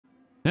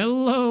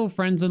Hello,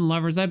 friends and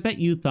lovers. I bet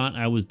you thought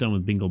I was done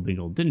with Bingle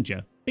Bingle, didn't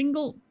you?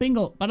 Bingle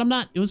Bingle, but I'm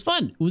not. It was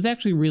fun. It was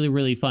actually really,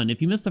 really fun.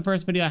 If you missed the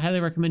first video, I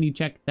highly recommend you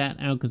check that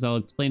out because I'll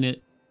explain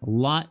it a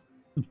lot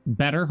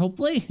better,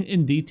 hopefully,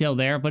 in detail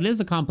there. But it is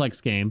a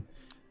complex game.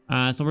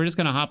 So we're just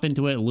going to hop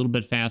into it a little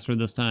bit faster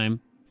this time.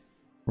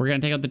 We're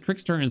going to take out the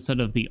Trickster instead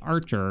of the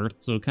Archer.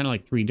 So kind of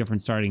like 3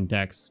 different starting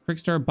decks.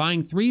 Trickster,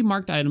 buying 3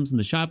 marked items in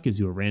the shop gives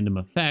you a random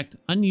effect.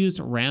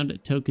 Unused round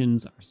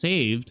tokens are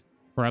saved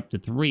for up to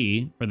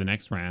 3 for the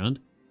next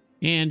round.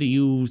 And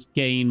you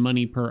gain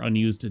money per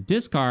unused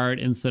discard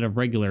instead of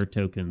regular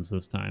tokens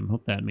this time.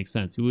 Hope that makes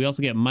sense. We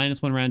also get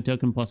 -1 round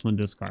token plus 1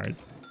 discard.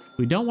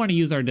 We don't want to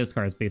use our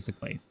discards,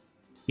 basically.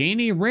 Gain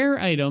a rare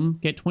item,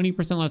 get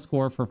 20% less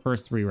score for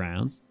first 3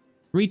 rounds.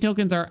 3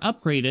 tokens are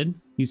upgraded.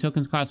 These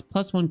tokens cost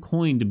 +1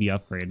 coin to be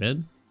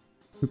upgraded.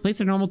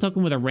 Replace a normal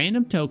token with a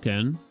random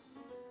token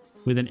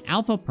with an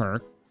alpha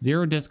perk.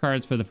 0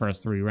 discards for the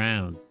first 3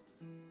 rounds.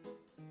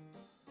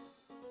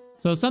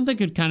 So something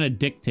could kind of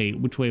dictate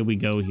which way we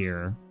go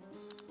here.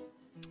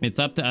 It's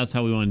up to us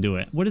how we want to do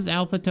it. What is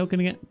alpha token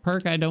again?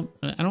 Perk? I don't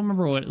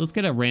remember what. Let's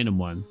get a random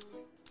one.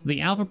 So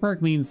the alpha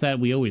perk means that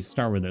we always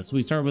start with this. So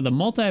we start with a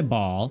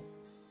multi-ball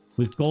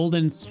with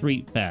golden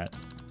street bet.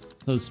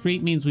 So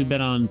street means we bet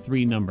on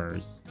 3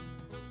 numbers.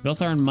 We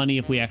also earn money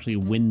if we actually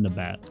win the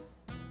bet.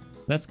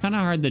 That's kind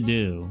of hard to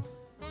do.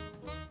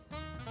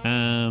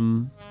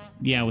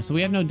 Yeah, so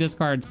we have no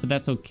discards, but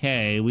that's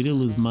okay. We do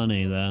lose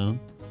money though.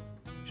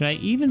 Should I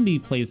even be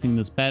placing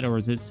this bet, or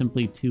is it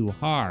simply too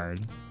hard?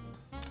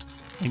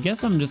 I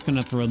guess I'm just going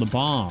to throw the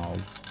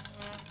balls.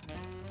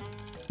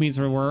 Means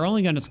we're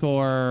only going to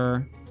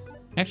score...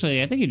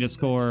 Actually, I think you just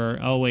score...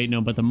 Oh, wait, no,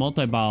 but the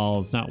multi-ball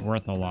is not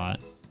worth a lot.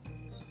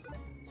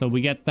 So we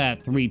get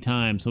that 3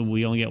 times, so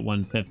we only get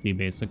 150,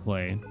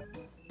 basically.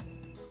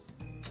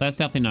 So that's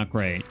definitely not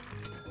great.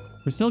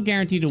 We're still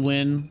guaranteed to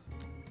win.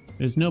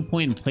 There's no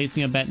point in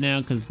placing a bet now,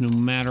 because no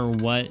matter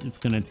what, it's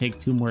going to take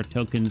 2 more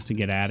tokens to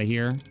get out of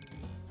here.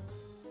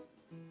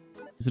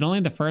 Is it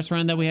only the first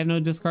round that we have no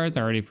discards?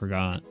 I already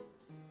forgot.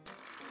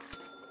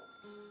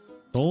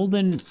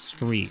 Golden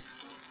Street.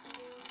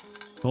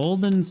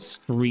 Golden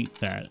Street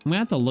bet. I'm going to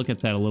have to look at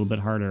that a little bit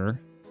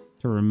harder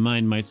to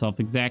remind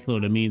myself exactly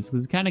what it means,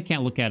 because I kind of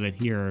can't look at it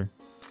here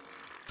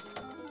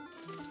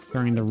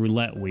during the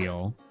roulette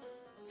wheel.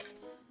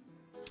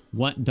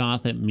 What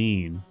doth it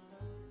mean?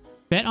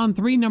 Bet on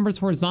 3 numbers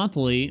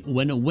horizontally.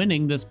 When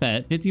winning this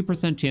bet,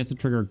 50% chance to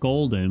trigger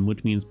golden,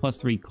 which means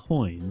 +3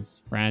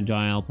 coins.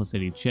 Fragile,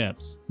 +80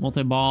 chips.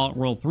 Multi-ball,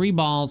 roll 3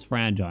 balls,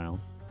 fragile.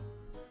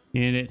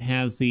 And it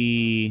has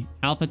the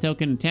alpha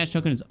token. Attached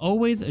token is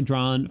always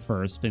drawn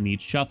first in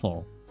each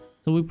shuffle.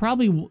 So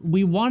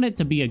we want it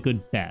to be a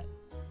good bet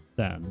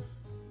then.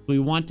 We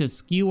want to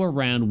skew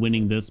around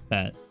winning this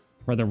bet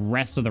for the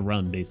rest of the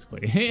run,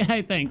 basically.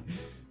 I think.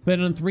 Bet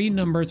on 3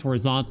 numbers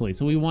horizontally.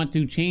 So we want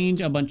to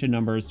change a bunch of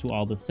numbers to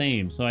all the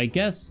same. So I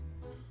guess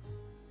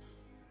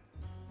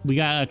we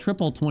got a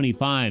triple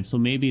 25. So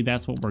maybe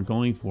that's what we're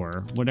going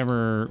for.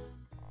 Whatever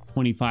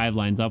 25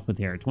 lines up with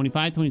here.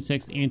 25,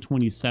 26, and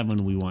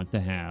 27 we want to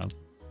have.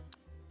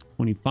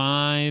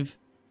 25.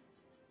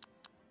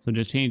 So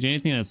just change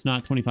anything that's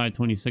not 25,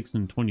 26,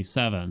 and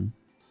 27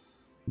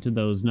 into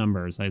those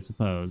numbers, I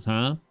suppose,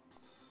 huh?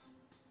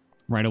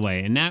 Right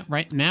away. And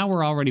right now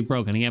we're already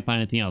broken. I can't buy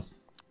anything else.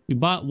 We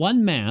bought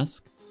 1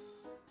 mask,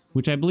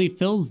 which I believe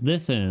fills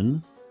this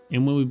in.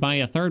 And when we buy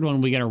a 3rd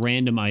one, we get a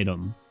random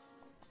item.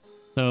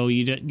 So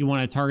you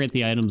want to target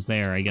the items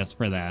there, I guess,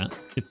 for that,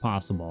 if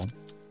possible.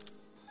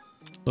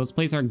 So let's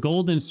place our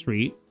golden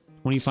street,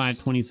 25,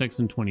 26,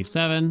 and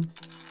 27.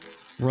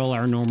 Roll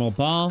our normal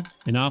ball,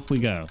 and off we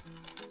go.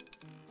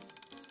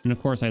 And of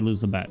course, I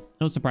lose the bet.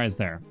 No surprise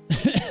there.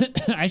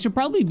 I should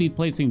probably be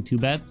placing 2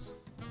 bets.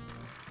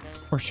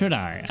 Or should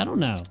I? I don't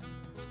know.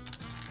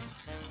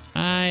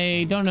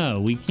 I don't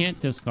know. We can't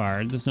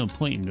discard. There's no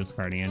point in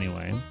discarding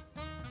anyway.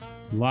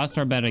 We lost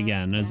our bet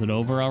again. Is it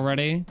over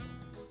already?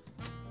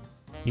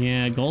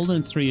 Yeah,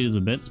 Golden Street is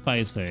a bit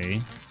spicy.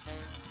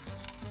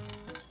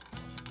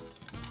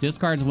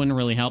 Discards wouldn't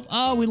really help.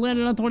 Oh, we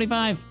landed on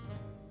 25.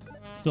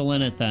 Still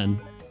in it then.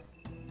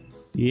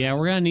 Yeah,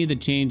 we're gonna need to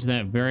change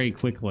that very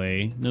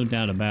quickly. No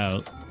doubt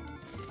about.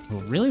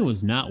 It really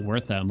was not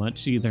worth that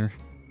much either.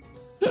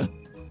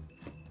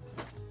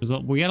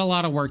 We got a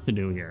lot of work to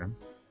do here.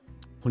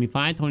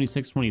 25,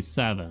 26,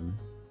 27.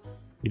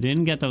 We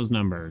didn't get those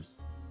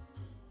numbers.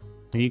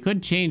 Now you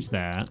could change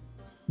that.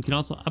 You can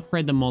also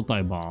upgrade the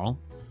multi-ball.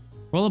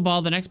 Roll a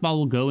ball, the next ball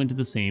will go into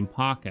the same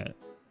pocket.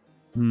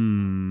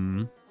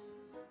 More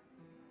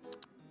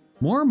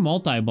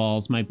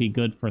multi-balls might be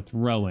good for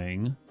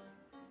throwing.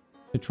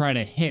 To try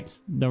to hit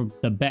the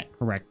bet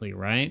correctly,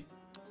 right?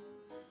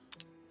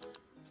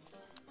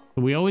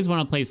 So we always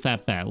want to place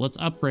that bet. Let's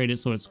upgrade it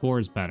so it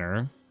scores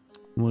better.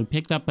 And we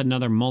picked up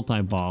another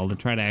multi-ball to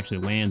try to actually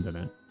land in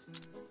it.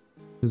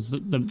 Because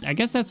I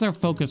guess that's our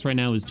focus right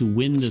now, is to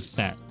win this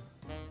bet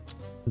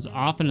as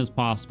often as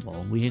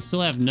possible. We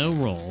still have no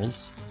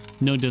rolls.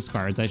 No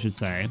discards, I should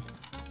say.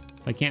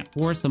 I can't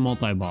force the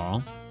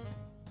multi-ball.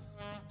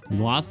 We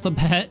lost the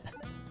bet.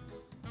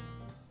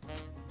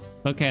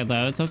 It's okay,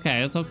 though. It's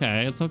okay. It's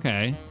okay. It's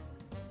okay.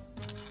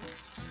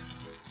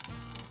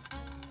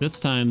 This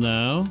time,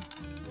 though,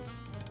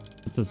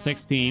 it's a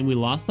 16. We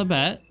lost the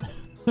bet.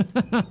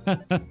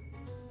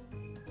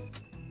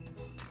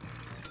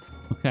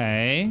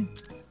 Okay.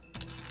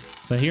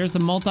 But here's the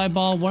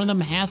multi-ball. One of them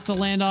has to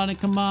land on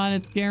it. Come on,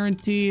 it's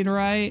guaranteed,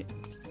 right?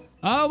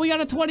 Oh, we got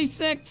a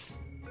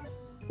 26.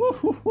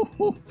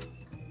 Woo-hoo-hoo-hoo.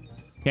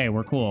 Okay,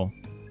 we're cool.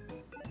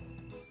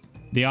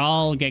 They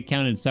all get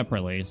counted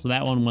separately, so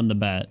that one won the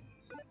bet.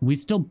 We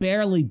still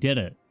barely did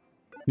it.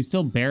 We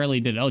still barely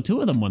did it. Oh,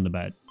 two of them won the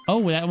bet.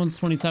 Oh, that one's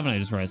 27, I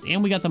just realized.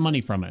 And we got the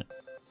money from it.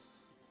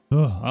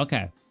 Oh,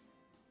 okay.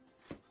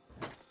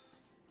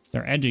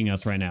 They're edging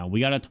us right now. We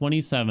got a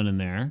 27 in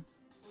there.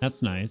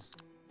 That's nice.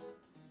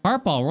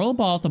 Heart ball. Roll a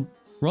ball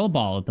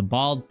at the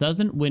ball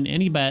doesn't win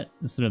any bet.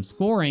 Instead of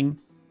scoring,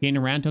 gain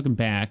a round token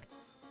back.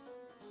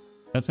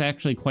 That's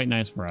actually quite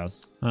nice for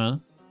us. Huh?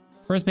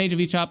 First page of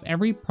each shop.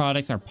 Every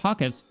products are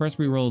pockets. First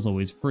reroll is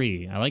always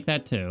free. I like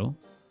that too.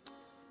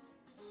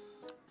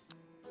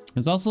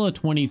 There's also a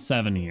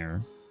 27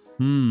 here.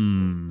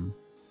 So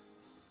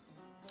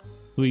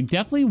we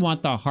definitely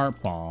want the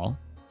heart ball.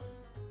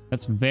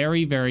 That's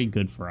very, very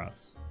good for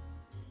us.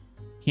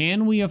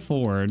 Can we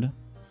afford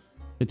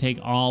to take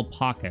all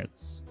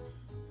pockets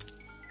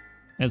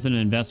as an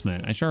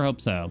investment? I sure hope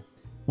so.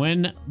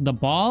 When the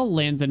ball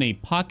lands in a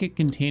pocket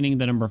containing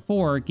the number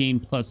 4, gain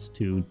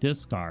 +2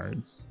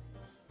 discards.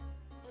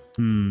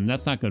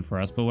 That's not good for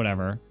us, but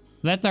whatever.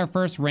 So that's our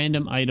first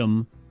random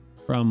item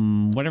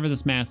from whatever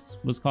this mask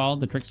was called.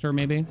 The Trickster,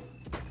 maybe?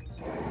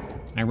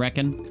 I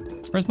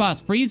reckon. First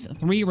boss, freeze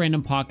 3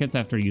 random pockets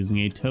after using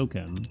a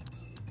token.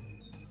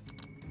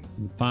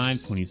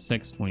 25,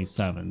 26,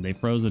 27. They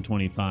froze a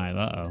 25.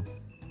 Uh-oh.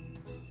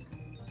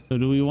 So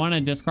do we want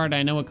to discard?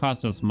 I know it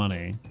cost us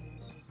money.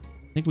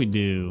 I think we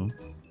do.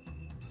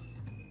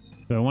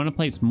 So I want to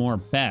place more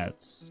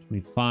bets.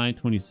 25,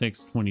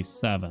 26,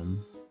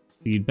 27.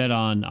 You'd bet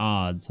on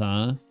odds,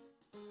 huh?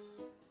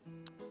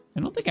 I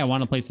don't think I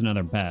want to place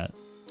another bet.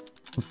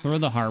 Let's throw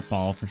the heart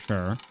ball for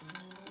sure.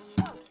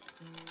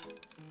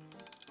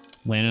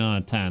 Landed on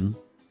a 10.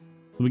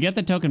 So we get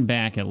the token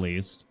back at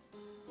least.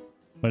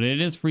 But it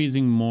is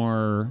freezing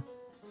more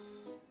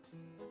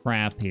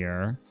crap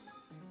here.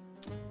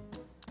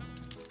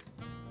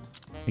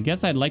 I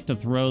guess I'd like to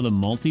throw the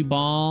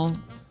multi-ball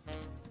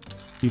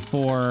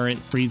before it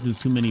freezes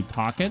too many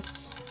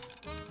pockets.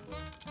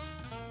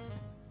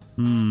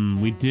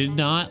 We did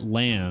not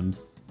land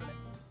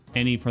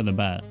any for the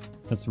bet.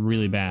 That's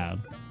really bad.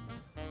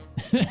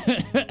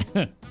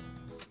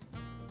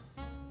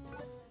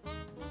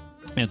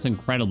 That's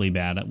incredibly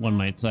bad, one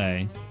might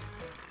say.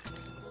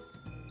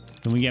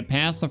 Can we get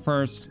past the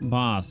first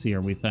boss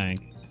here, we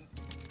think?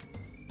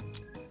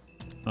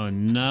 Oh,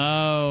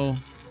 no.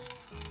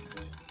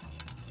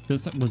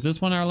 Was this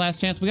one our last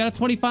chance? We got a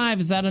 25.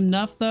 Is that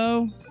enough,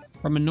 though?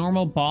 From a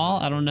normal ball?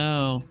 I don't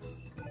know.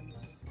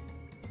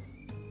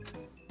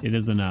 It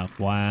is enough.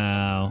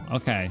 Wow.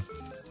 Okay.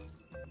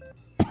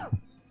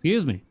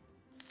 Excuse me.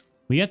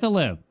 We get to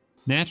live.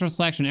 Natural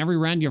selection. Every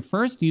round, your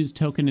first used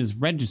token is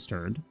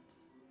registered.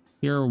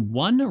 Clear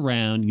 1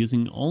 round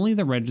using only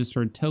the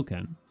registered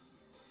token.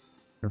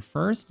 Your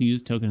first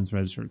used token is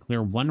registered.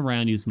 Clear 1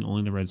 round using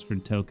only the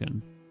registered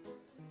token.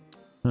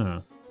 Huh.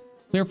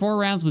 Clear 4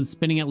 rounds with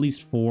spinning at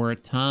least 4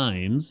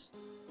 times.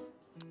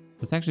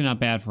 That's actually not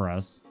bad for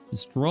us.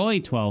 Destroy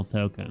 12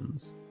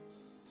 tokens.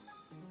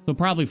 So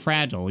probably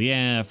fragile.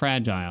 Yeah,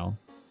 fragile.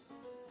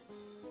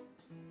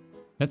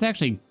 That's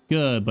actually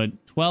good, but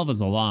 12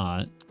 is a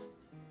lot.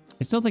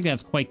 I still think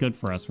that's quite good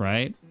for us,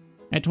 right?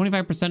 At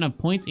 25% of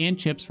points and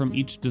chips from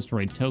each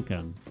destroyed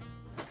token.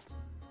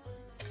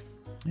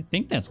 I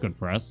think that's good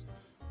for us.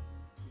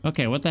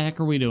 Okay, what the heck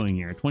are we doing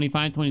here?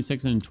 25,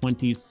 26, and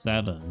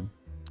 27.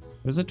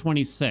 There's a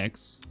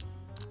 26.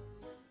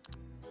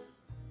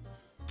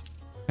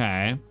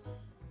 Okay.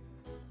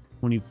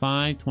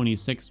 25,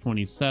 26,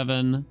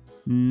 27.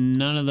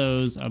 None of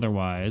those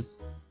otherwise.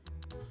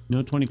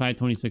 No 25,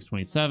 26,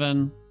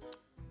 27.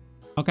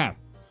 Okay.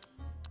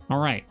 All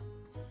right.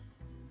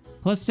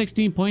 Plus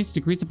 16 points,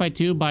 decrease it by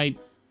 2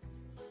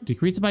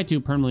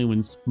 permanently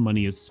when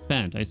money is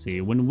spent. I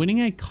see. When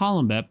winning a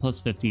column bet,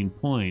 plus 15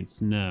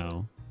 points.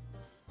 No.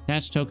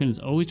 Attached token is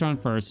always drawn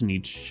first in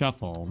each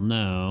shuffle.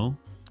 No.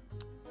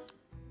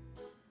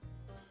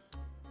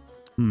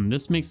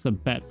 This makes the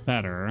bet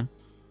better.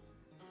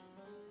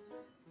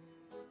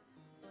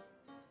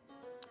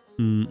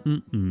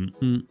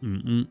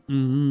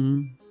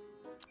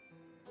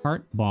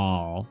 Heart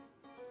ball.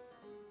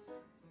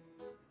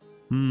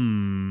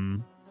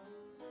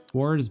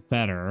 Four is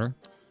better.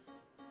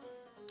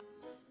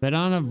 Bet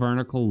on a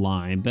vertical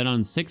line. Bet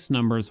on 6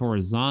 numbers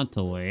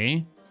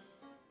horizontally.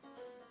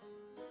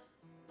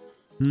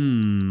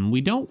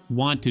 We don't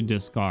want to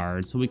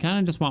discard, so we kind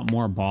of just want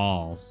more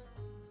balls.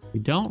 We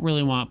don't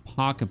really want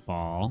pocket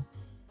ball.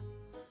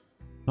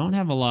 Don't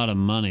have a lot of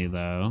money,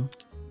 though.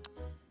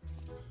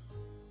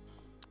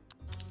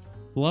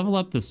 Let's level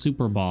up the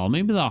super ball.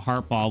 Maybe the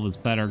heart ball was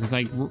better because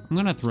I'm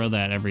gonna throw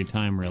that every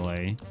time,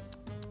 really.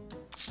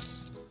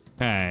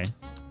 Okay.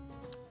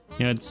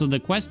 Yeah, so the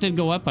quest did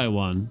go up by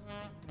 1.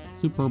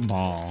 Super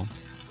ball.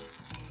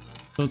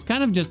 So it's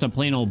kind of just a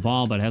plain old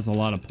ball, but has a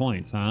lot of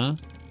points, huh?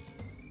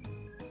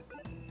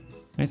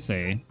 I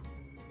see.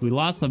 We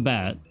lost a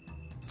bet.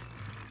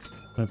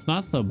 That's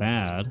not so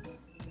bad.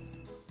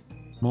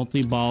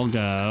 Multi-ball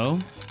go.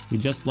 We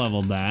just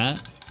leveled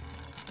that.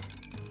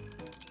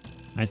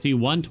 I see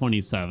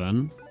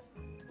 127.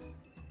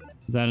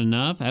 Is that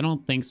enough? I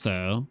don't think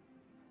so.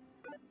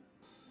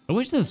 I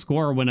wish the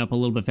score went up a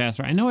little bit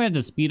faster. I know I have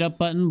the speed up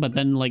button, but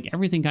then like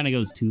everything kind of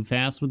goes too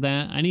fast with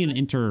that. I need an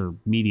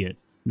intermediate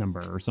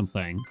number or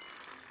something.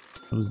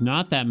 It was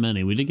not that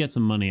many. We did get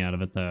some money out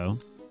of it though.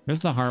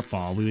 There's the heart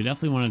ball. We would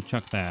definitely want to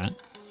chuck that.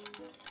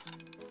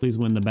 Please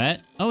win the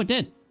bet. Oh, it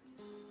did.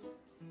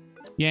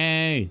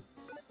 Yay.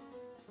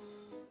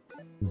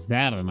 Is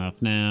that enough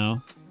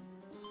now?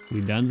 We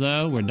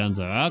donezo? We're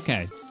donezo.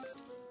 Okay.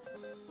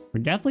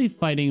 We're definitely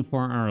fighting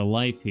for our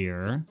life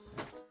here.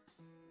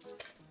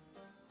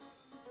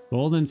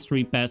 Golden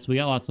street bets. We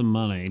got lots of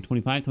money.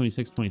 25,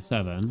 26,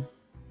 27. Don't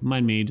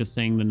mind me just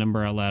saying the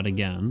number out loud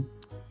again.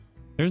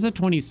 There's a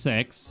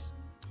 26.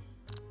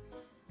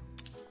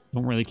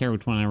 Don't really care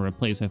which one I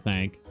replace, I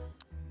think.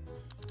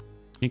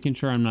 Making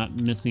sure I'm not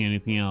missing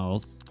anything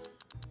else.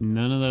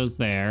 None of those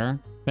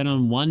there. Bet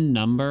on one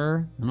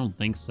number? I don't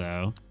think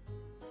so.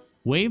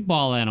 Wave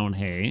ball I don't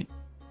hate.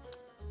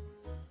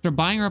 After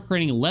buying or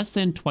upgrading less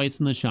than twice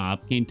in the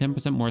shop, gain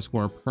 10% more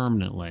score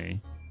permanently.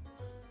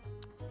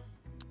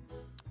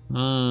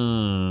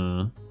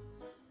 7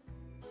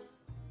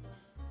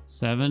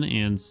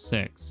 and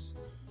 6.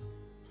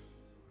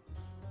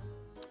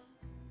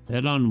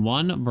 Bet on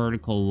one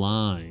vertical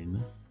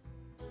line.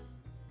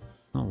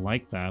 I don't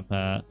like that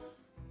bet.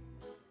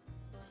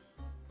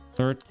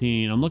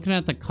 13. I'm looking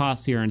at the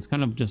costs here, and it's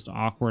kind of just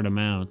awkward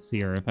amounts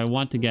here. If I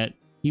want to get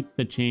keep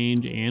the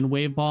change and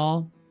wave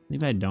ball,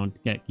 maybe I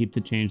don't get keep the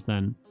change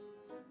then.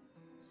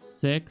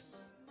 6.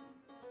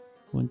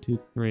 1, 2,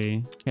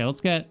 3. Okay,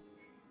 let's get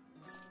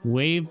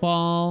wave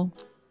ball,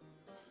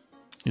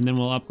 and then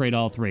we'll upgrade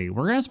all 3.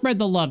 We're gonna spread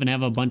the love and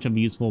have a bunch of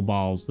useful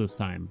balls this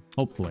time,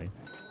 hopefully.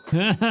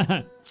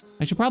 I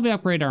should probably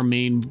upgrade our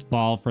main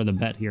ball for the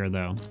bet here,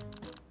 though.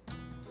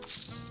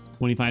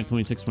 25,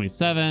 26,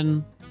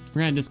 27.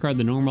 We're gonna discard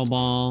the normal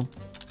ball,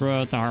 throw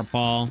out the heart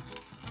ball.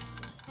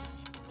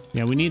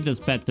 Yeah, we need this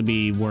bet to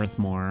be worth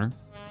more.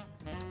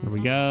 There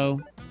we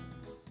go.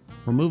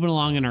 We're moving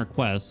along in our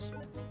quest.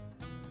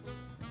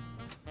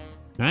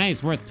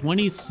 Nice, worth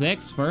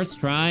 26 first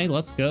try.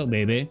 Let's go,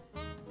 baby.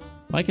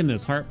 Liking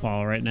this heart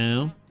ball right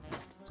now.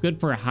 It's good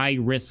for high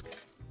risk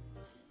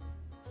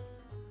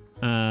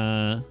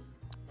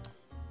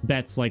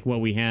bets like what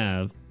we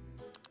have.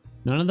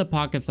 None of the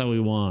pockets that we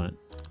want.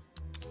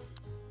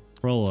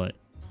 Roll it.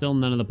 Still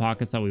none of the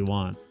pockets that we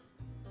want.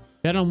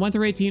 Bet on 1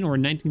 through 18 or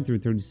 19 through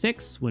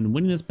 36. When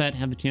winning this bet,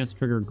 have a chance to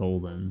trigger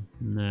golden.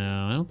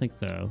 No, I don't think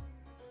so.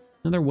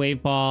 Another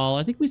wave ball.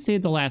 I think we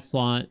saved the last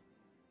slot.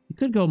 You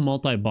could go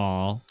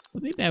multi-ball,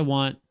 but maybe I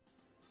want,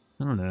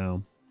 I don't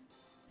know.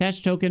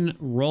 Cash token,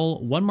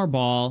 roll one more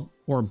ball,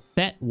 or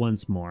bet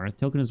once more.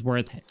 Token is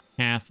worth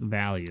half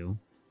value.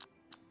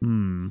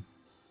 When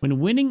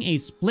winning a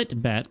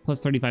split bet, plus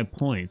 35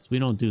 points. We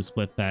don't do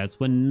split bets.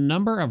 When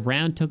number of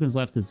round tokens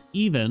left is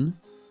even,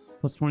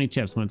 plus 20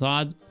 chips. When it's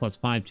odds, plus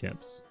 5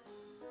 chips.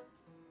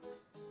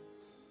 I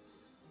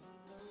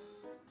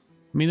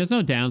mean, there's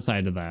no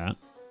downside to that.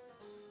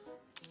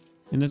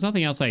 And there's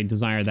nothing else I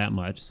desire that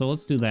much, so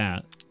let's do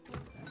that.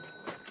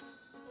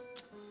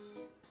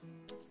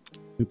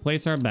 We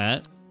place our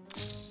bet.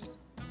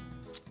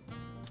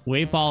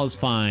 Wave ball is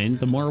fine.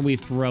 The more we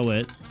throw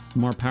it, the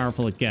more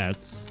powerful it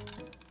gets.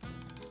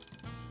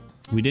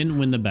 We didn't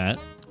win the bet.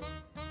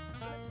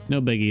 No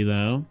biggie,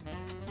 though.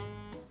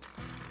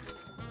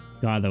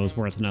 God, that was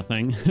worth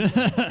nothing.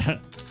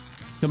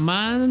 Come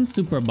on,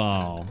 Super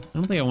Ball. I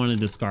don't think I want to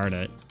discard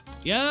it.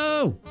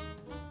 Yo!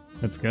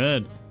 That's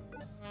good.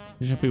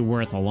 It should be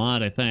worth a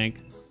lot, I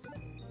think.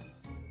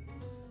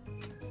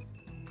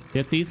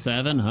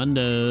 57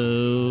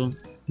 hundo.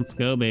 Let's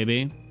go,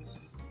 baby.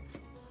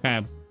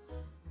 Okay.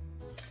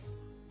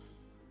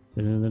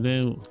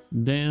 None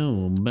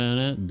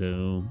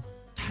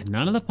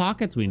of the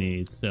pockets we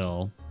need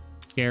still.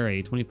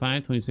 Scary.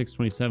 25, 26,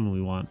 27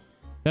 we want.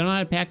 Bet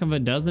on a pack of a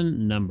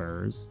dozen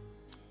numbers.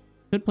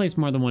 Could place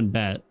more than one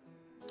bet.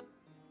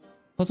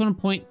 Plus 1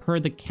 point per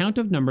the count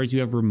of numbers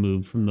you have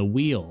removed from the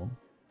wheel.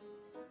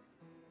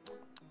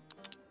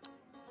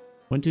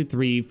 1, 2,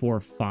 3, 4,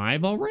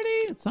 5 already?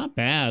 It's not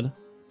bad.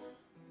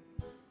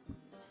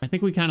 I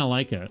think we kind of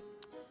like it.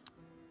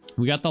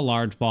 We got the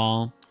large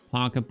ball,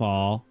 pocket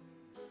ball,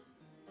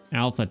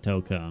 alpha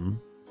token.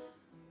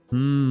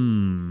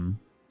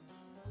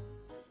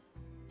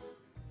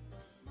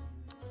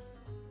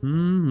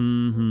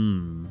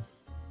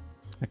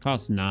 That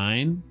costs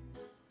 9.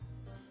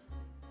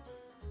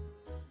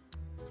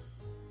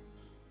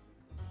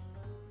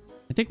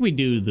 I think we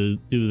do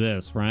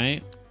this,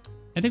 right?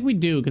 I think we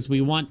do because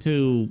we want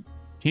to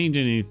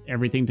change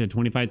everything to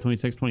 25,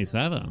 26,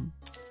 27.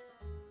 It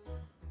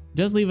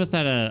does leave us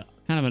at a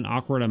kind of an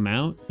awkward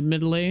amount,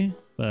 admittedly,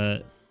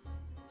 but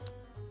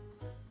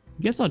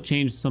I guess I'll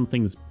change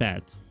something's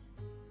bet.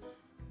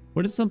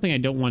 What is something I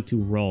don't want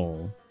to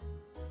roll?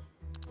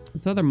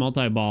 This other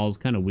multi-ball is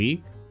kind of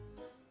weak.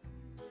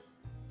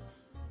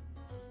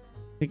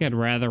 I think I'd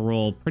rather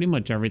roll pretty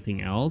much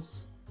everything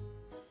else.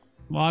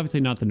 Well,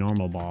 obviously not the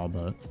normal ball,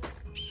 but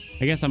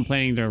I guess I'm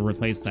planning to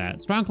replace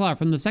that. Strong Claw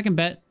from the second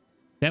bet.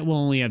 Bet will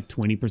only have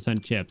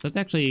 20% chips. That's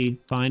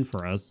actually fine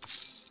for us,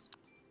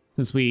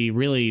 since we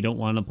really don't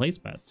want to place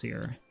bets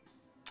here.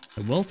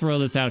 I will throw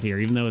this out here,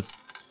 even though it's,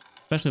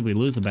 especially if we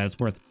lose the bet, it's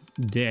worth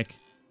dick.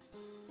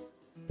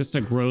 Just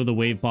to grow the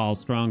wave ball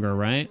stronger,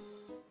 right?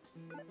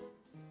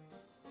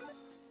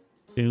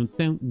 Dun,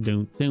 dun,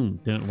 dun, dun,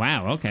 dun.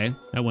 Wow, okay.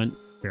 That went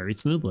very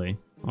smoothly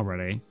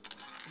already.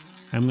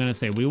 I'm gonna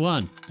say we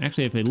won.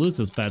 Actually, if we lose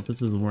this bet,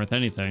 this isn't worth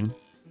anything.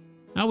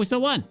 Oh, we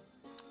still won.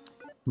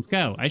 Let's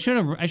go. I should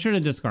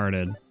have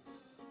discarded.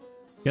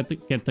 Get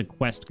the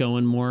quest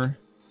going more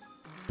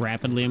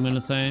rapidly, I'm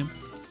gonna say.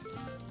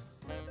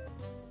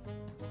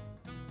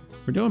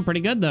 We're doing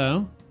pretty good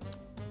though.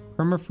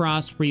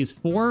 Permafrost freeze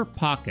 4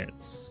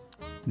 pockets.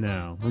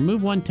 No.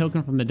 Remove 1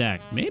 token from the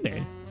deck. Maybe.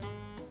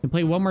 You can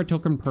play 1 more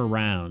token per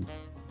round.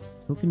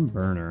 Token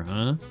burner,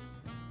 huh?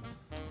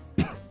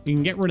 You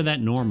can get rid of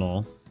that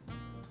normal.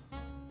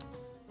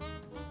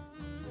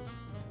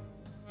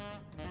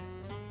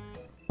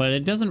 But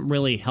it doesn't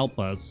really help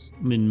us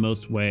in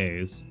most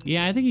ways.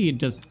 Yeah, I think you could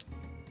just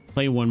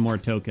play 1 more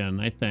token,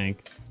 I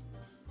think.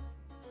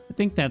 I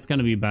think that's going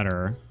to be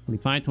better.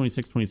 25,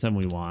 26, 27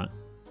 we want.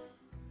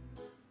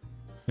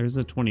 There's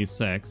a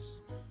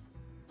 26.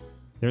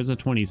 There's a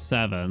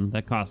 27.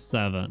 That costs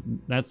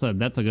 7. That's a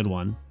good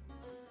one.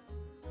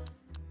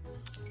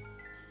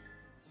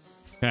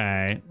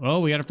 Okay.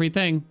 Oh, we got a free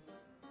thing.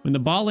 When the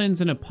ball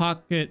ends in a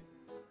pocket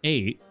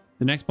 8,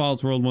 the next ball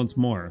is rolled once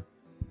more.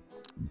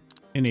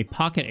 In a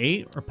pocket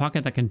 8 or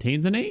pocket that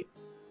contains an 8?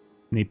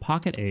 In a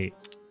pocket 8.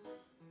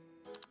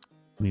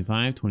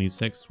 25,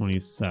 26,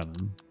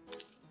 27.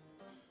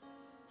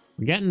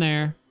 We're getting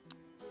there.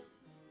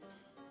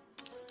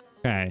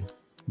 Okay.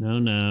 No,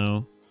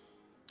 no.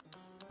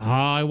 Oh,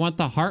 I want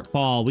the heart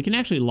ball. We can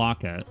actually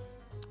lock it.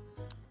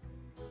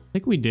 I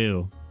think we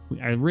do.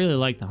 I really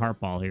like the heart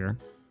ball here.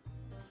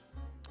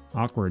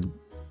 Awkward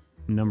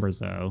numbers,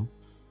 though.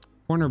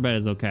 Corner bet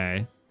is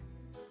okay.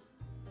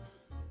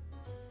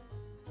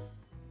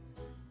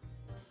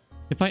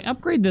 If I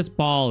upgrade this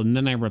ball and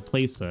then I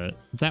replace it,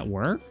 does that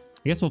work?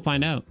 I guess we'll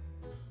find out.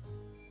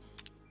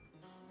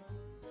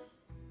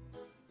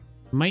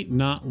 Might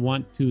not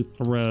want to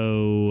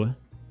throw...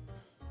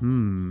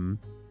 Oh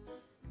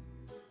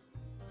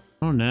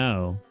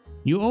no.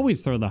 You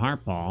always throw the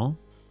heart ball.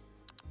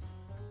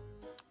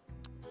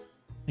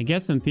 I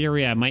guess in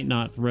theory I might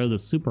not throw the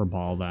super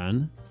ball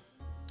then.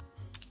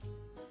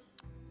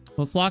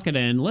 Let's lock it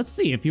in. Let's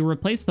see, if you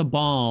replace the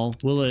ball,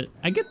 will it...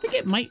 I think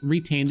it might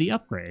retain the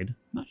upgrade.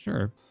 Not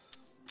sure.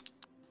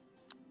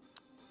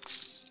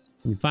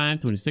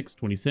 25, 26,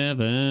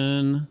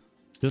 27.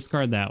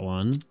 Discard that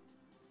one.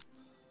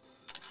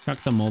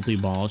 Chuck the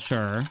multi-ball,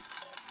 sure.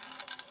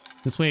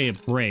 This way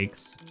it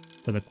breaks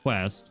for the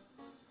quest.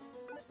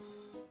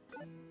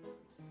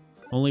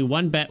 Only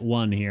 1 bet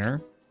 1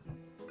 here.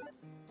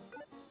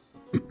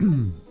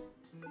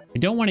 I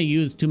don't want to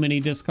use too many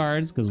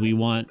discards because we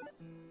want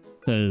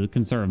to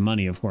conserve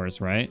money, of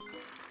course, right?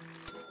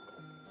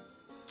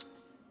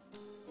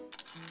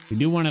 We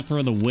do want to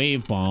throw the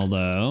wave ball,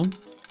 though,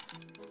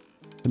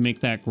 to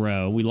make that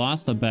grow. We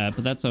lost the bet,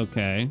 but that's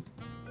okay.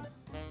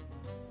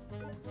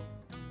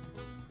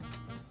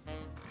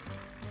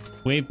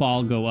 Wave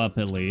ball go up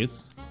at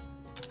least.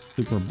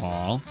 Super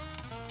ball.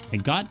 I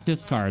got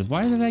discards.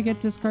 Why did I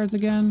get discards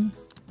again?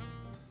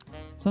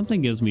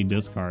 Something gives me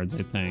discards,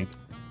 I think.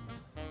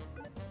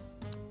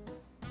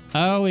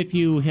 Oh, if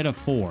you hit a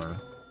 4.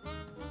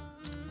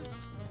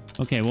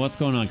 Okay, well, what's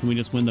going on? Can we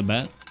just win the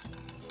bet?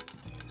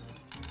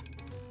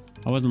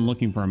 I wasn't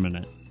looking for a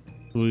minute.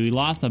 We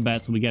lost the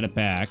bet, so we get it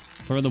back.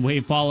 Throw the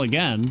wave ball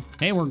again.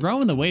 Hey, we're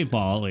growing the wave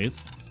ball, at least.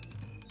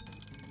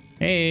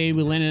 Hey,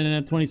 we landed in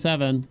at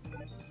 27.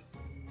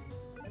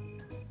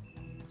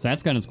 So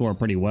that's going to score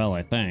pretty well,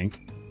 I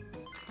think.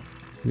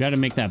 We got to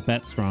make that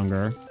bet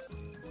stronger.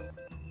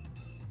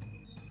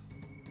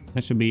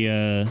 That should be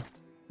a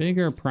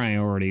bigger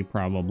priority,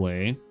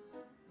 probably.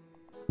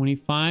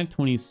 25,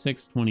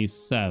 26,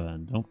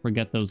 27. Don't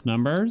forget those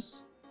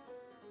numbers.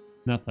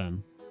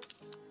 Nothing.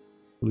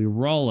 We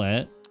roll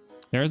it.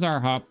 There's our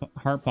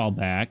heart ball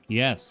back.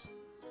 Yes.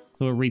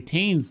 So it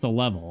retains the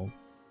levels.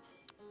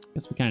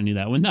 Guess we kind of knew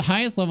that. When the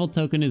highest level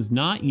token is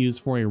not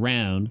used for a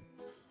round,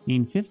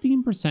 gain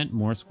 15%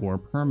 more score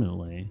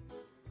permanently.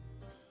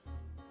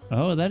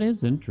 Oh, that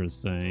is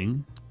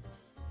interesting.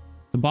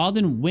 The ball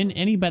didn't win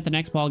any bet. The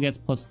next ball gets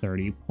plus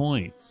 30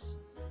 points.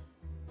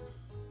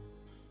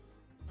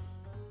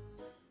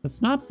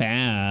 That's not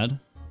bad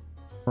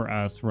for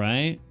us,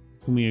 right?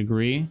 Can we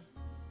agree?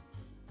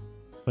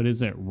 But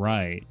is it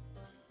right?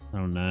 I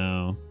don't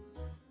know.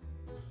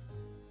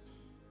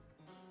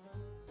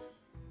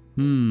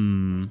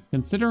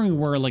 Considering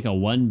we're like a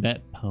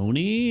one-bet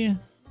pony,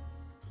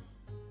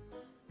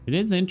 it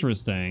is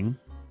interesting.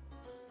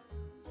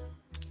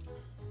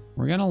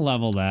 We're gonna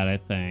level that, I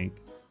think.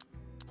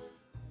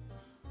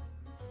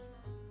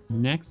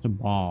 Next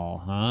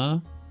ball, huh?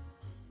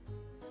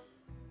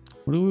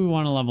 What do we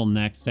want to level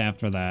next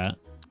after that?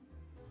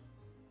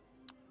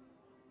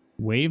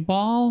 Wave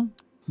ball?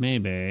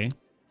 Maybe.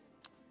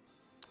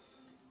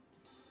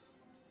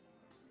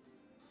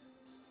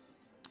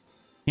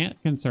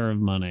 Can't conserve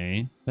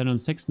money. Bet on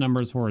 6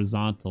 numbers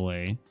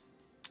horizontally.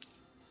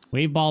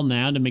 Wave ball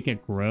now to make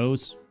it grow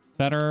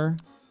better.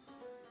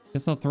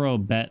 Guess I'll throw a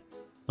bet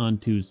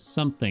onto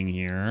something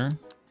here.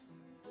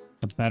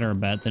 A better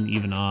bet than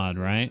even odd,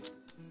 right?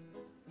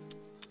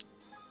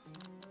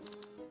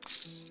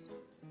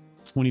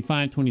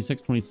 25,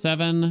 26,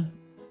 27.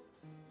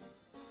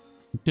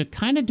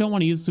 Kind of don't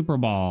want to use Super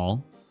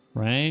Ball,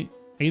 right?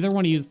 I either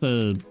want to use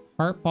the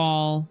Heart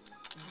Ball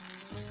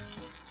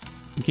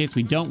in case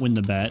we don't win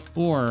the bet,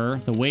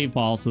 or the Wave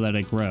Ball so that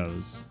it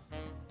grows.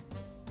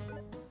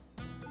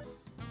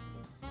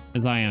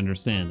 As I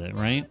understand it,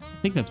 right?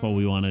 I think that's what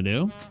we want to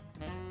do.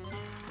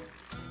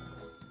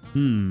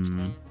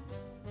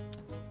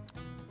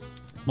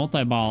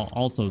 Multi-ball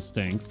also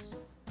stinks.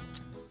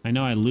 I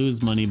know I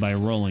lose money by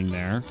rolling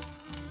there.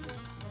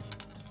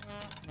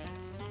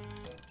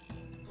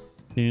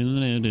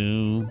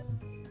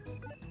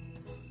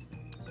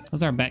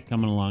 How's our bet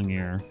coming along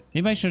here?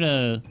 Maybe I should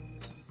have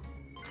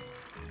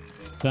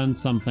done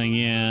something.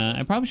 Yeah,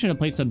 I probably should have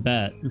placed a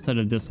bet instead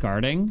of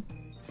discarding.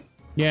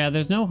 Yeah,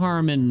 there's no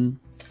harm in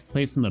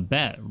placing the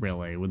bet,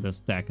 really, with this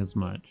deck as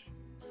much.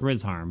 There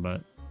is harm,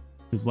 but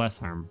there's less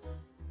harm.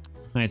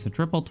 Nice, a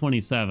triple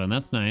 27.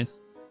 That's nice.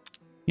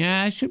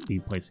 Yeah, I should be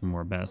placing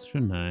more bets,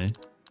 shouldn't I?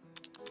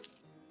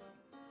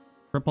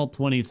 Triple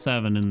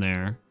 27 in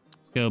there.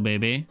 Let's go,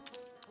 baby.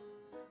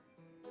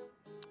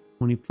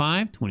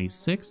 25,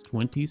 26,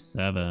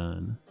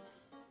 27.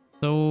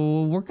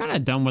 So we're kind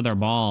of done with our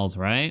balls,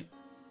 right?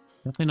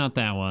 Definitely not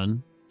that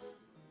one.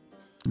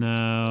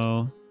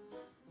 No.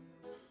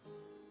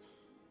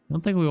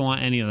 Don't think we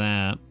want any of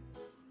that.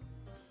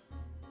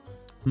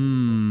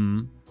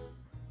 I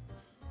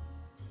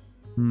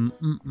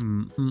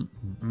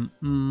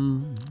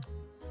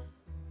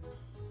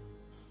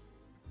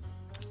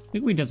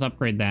think we just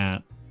upgrade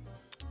that.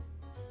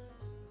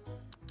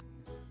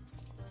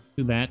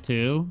 Do that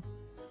too?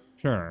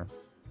 Sure.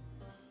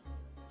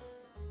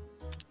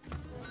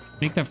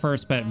 Make the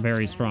first bet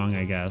very strong,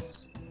 I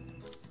guess.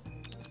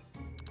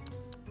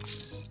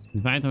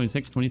 25,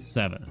 26,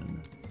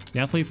 27.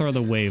 Definitely throw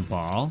the wave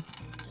ball.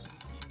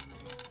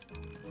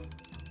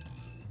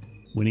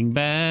 Winning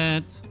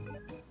bet.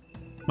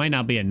 Might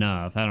not be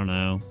enough. I don't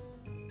know.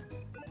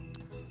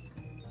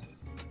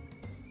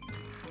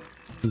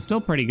 It's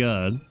still pretty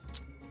good.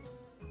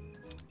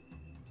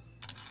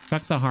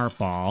 Chuck the heart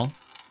ball,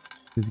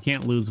 because you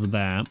can't lose with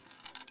that.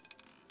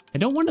 I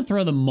don't want to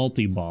throw the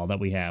multi-ball that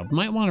we have. We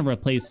might want to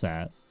replace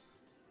that.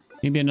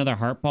 Maybe another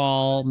heart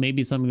ball.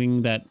 Maybe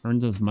something that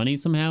earns us money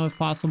somehow, if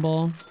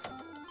possible.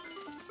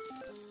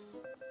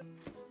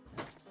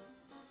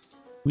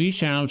 We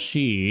shall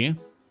see.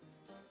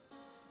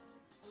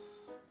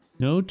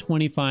 No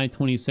 25,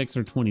 26,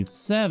 or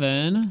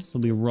 27. So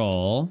we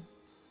roll.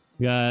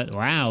 We got,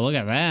 wow, look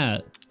at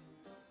that.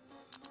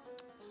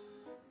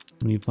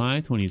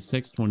 25,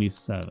 26,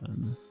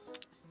 27.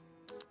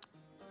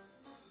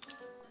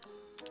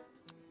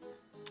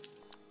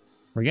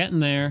 We're getting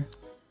there.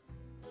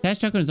 Cash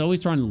token is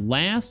always drawn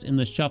last in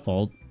the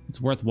shuffle.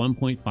 It's worth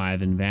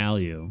 1.5 in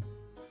value.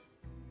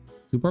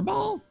 Super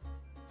Ball?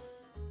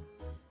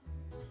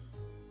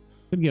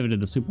 Could give it to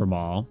the Super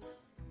Ball.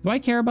 Do I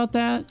care about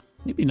that?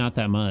 Maybe not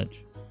that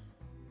much.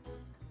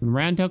 When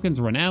round tokens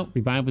run out,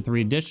 revive with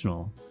 3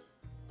 additional.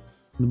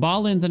 When the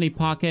ball lands in a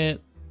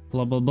pocket,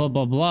 blah, blah, blah,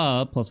 blah,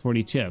 blah, plus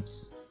 40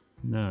 chips.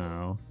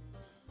 No.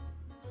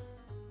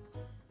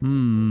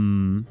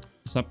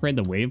 Just upgrade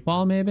the wave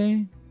ball,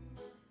 maybe?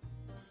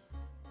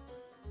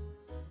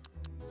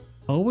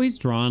 Always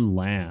drawn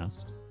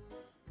last.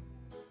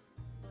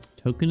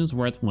 Token is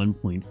worth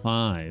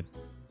 1.5.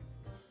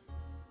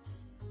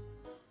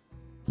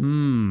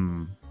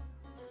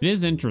 It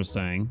is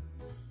interesting.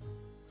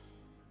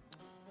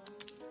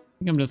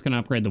 I think I'm just going to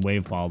upgrade the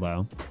wave ball,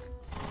 though.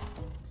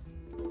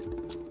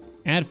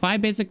 Add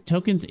 5 basic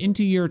tokens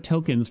into your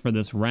tokens for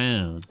this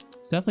round.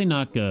 It's definitely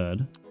not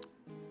good.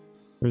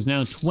 There's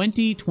now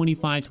 20,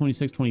 25,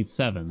 26,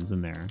 27s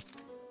in there.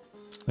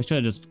 I should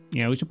have just...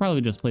 Yeah, we should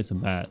probably just place a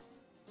bet.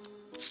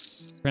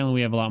 Apparently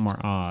we have a lot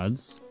more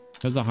odds.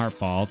 There's a heart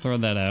ball. Throw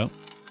that out.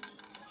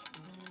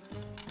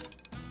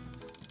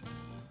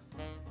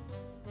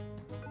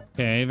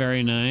 Okay,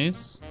 very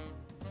nice.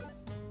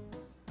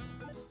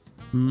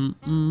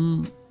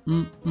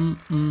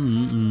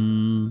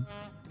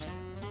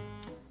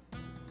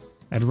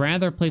 I'd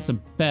rather place a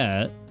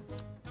bet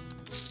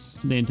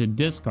than to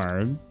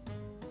discard.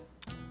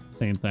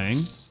 Same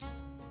thing.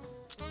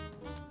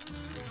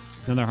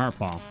 Another heart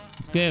ball.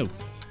 Let's go.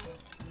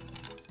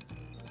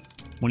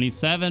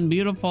 27,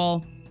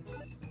 beautiful.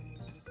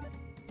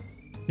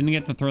 Didn't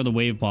get to throw the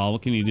wave ball.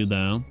 What can you do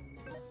though?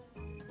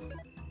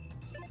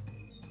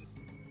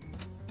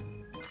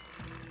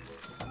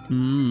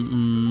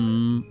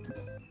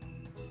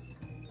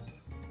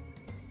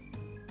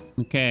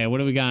 Okay, what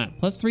do we got?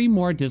 +3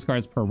 more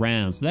discards per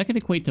round. So that could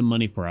equate to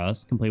money for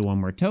us. Can play one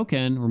more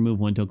token, remove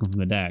one token from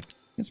the deck.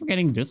 Guess we're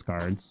getting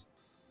discards.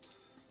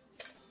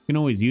 We can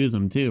always use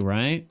them too,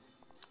 right?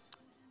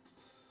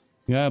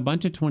 We got a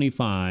bunch of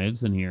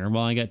 25s in here.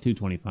 Well, I got 2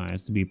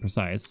 25s to be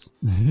precise.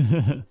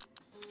 There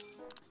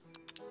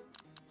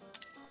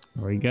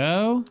we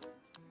go.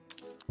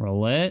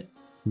 Roll it.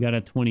 We got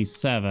a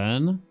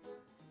 27.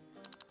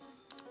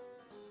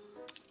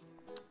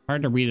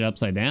 Hard to read it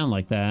upside down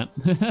like that.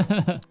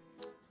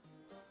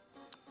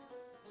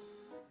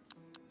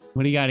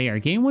 What do you got here?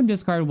 Gain 1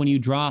 discard when you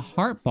draw a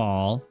heart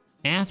ball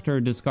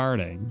after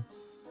discarding.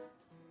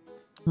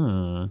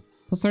 Huh.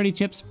 +30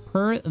 chips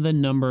per the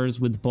numbers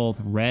with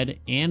both red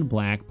and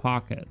black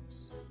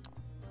pockets.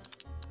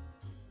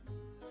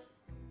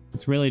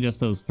 It's really just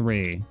those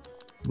 3.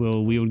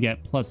 Well, we would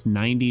get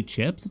 +90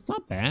 chips. It's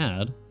not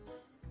bad.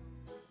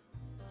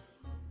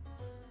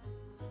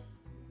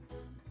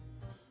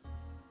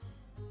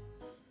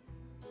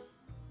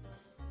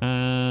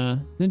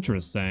 It's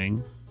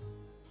interesting.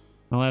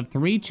 I'll have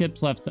 3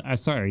 chips left.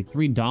 Sorry,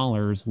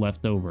 $3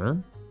 left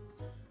over.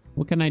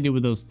 What can I do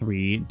with those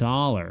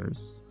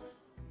 $3?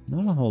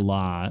 Not a whole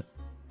lot.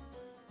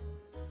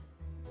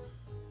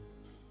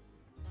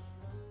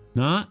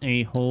 Not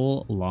a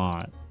whole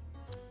lot.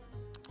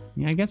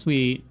 Yeah, I guess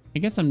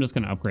I'm just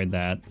gonna upgrade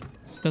that.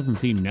 This doesn't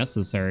seem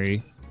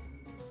necessary.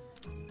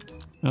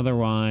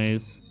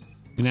 Otherwise,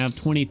 I'm gonna have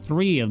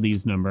 23 of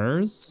these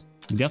numbers.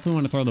 You definitely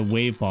want to throw the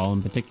wave ball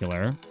in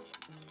particular.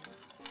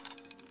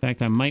 In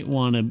fact, I might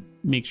want to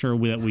make sure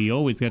that we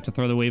always get to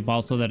throw the wave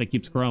ball so that it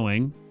keeps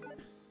growing.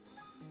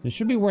 It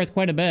should be worth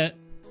quite a bit,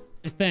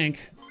 I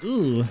think.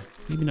 Ooh,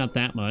 maybe not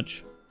that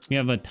much. We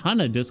have a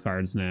ton of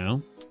discards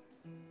now.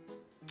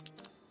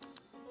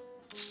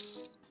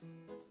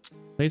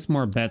 Place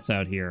more bets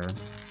out here.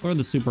 Or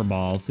the super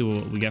ball, see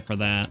what we get for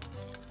that.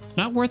 It's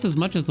not worth as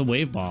much as the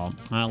wave ball.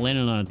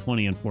 Landed on a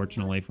 20,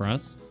 unfortunately, for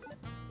us.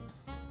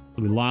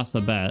 So we lost the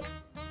bet.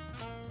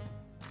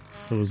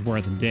 So it was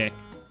worth a dick.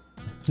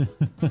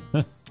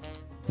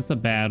 That's a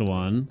bad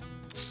one.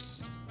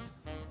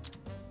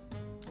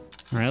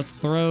 Alright, let's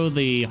throw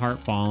the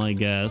heart ball, I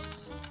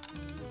guess.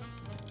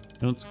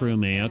 Don't screw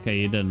me. Okay,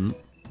 you didn't.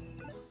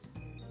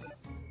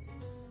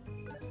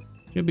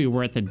 Should be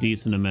worth a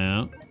decent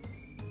amount.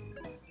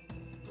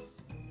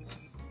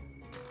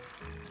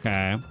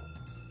 Okay.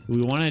 Do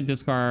we want to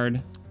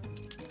discard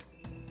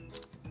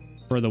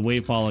for the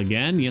wave ball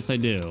again? Yes, I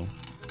do.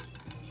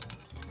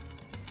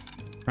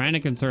 Trying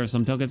to conserve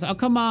some tokens. Oh,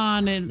 come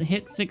on! It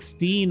hit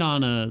 16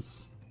 on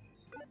us.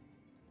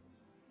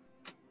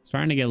 It's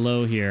starting to get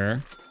low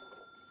here.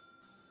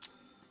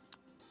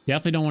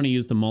 Definitely don't want to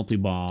use the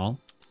multi-ball.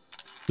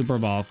 Super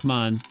ball, come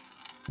on.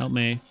 Help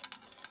me.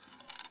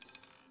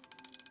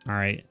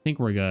 Alright, I think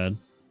we're good.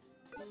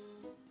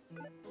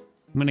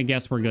 I'm gonna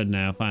guess we're good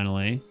now,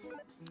 finally.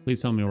 Please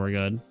tell me we're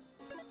good.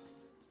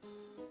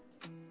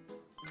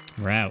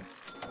 We're out.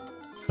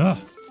 Ugh.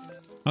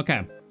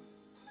 Okay.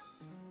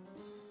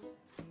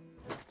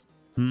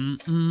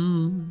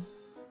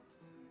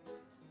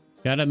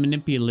 Gotta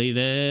manipulate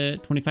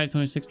it. 25,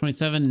 26,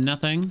 27,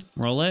 nothing.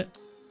 Roll it.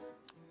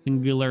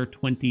 Singular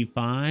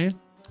 25.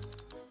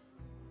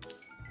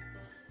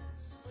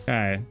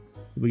 Okay.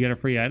 Did we get a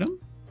free item?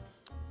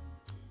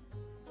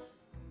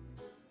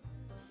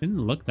 Didn't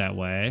look that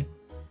way.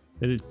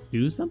 Did it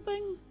do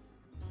something?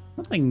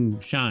 Something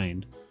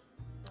shined.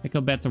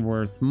 Echo bets are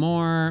worth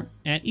more.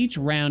 At each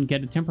round,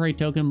 get a temporary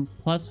token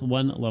plus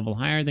 1 level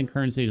higher than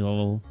currency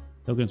level.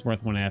 Tokens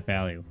worth 1.5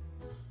 value.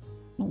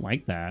 I don't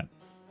like that.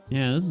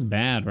 Yeah, this is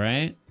bad,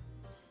 right?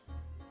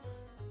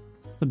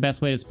 What's the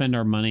best way to spend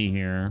our money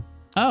here?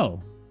 Oh!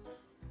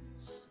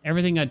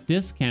 Everything got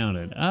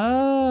discounted.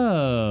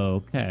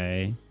 Oh,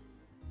 okay.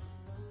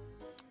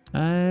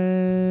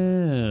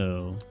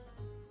 Oh.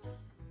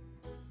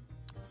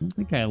 I don't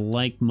think I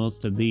like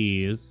most of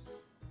these.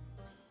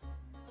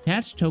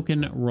 Attach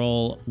token,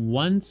 roll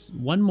one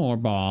more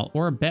ball,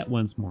 or bet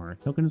once more.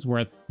 Token is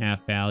worth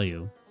half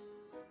value.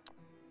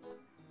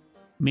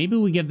 Maybe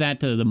we give that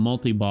to the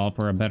multi-ball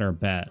for a better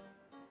bet.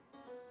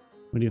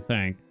 What do you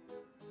think?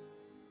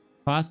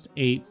 Cost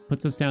 8,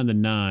 puts us down to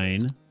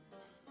 9.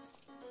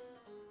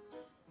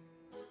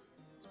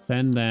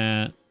 Spend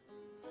that.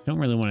 Don't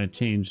really want to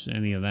change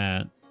any of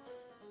that.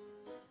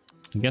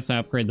 I guess I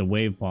upgrade the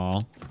wave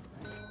ball.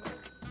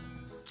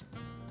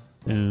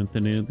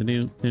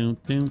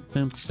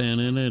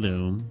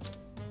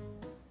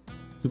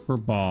 Super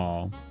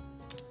ball.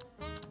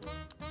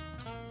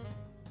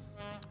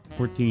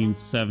 14,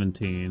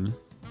 17.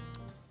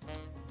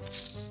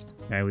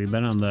 Okay, we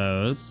bet on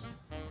those.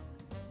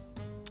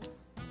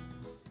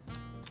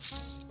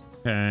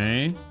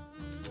 Okay.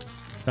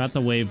 Got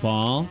the wave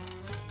ball.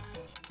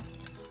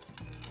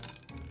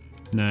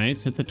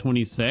 Nice. Hit the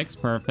 26.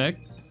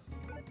 Perfect.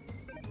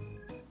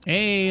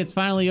 Hey, it's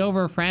finally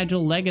over.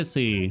 Fragile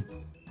Legacy.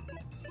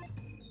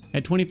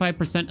 At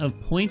 25% of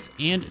points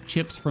and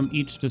chips from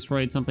each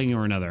destroyed something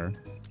or another.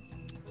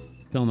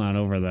 Still not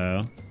over,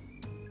 though.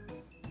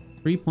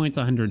 3 points,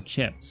 100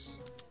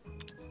 chips.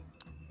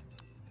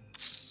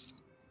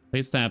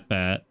 Place that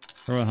bet.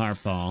 Throw a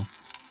heart ball.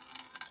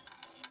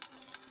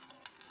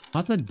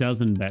 Lots of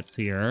dozen bets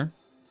here.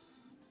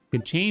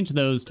 Could change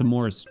those to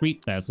more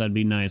street bets. That'd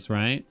be nice,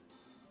 right?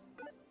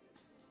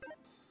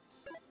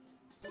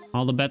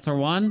 All the bets are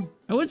won?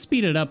 I would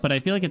speed it up, but I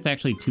feel like it's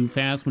actually too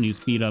fast when you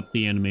speed up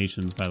the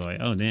animations, by the way.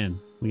 Oh,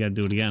 damn. We gotta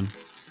do it again.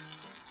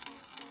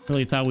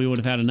 Really thought we would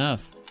have had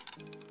enough.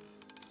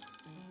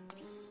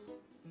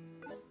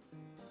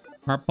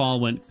 Heart ball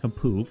went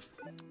kapoof.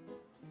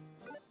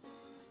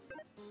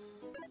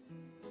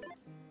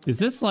 Is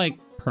this like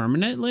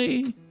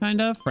permanently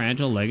kind of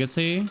Fragile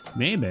Legacy?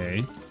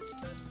 Maybe.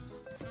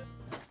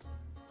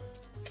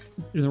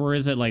 Or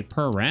is it like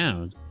per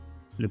round?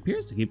 It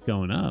appears to keep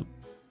going up.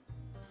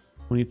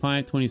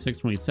 25, 26,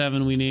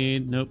 27 we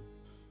need. Nope.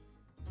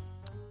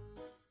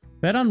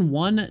 Bet on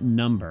one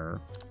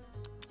number.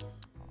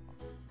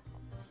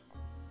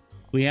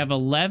 We have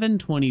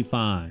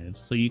 11.25,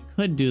 so you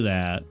could do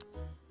that.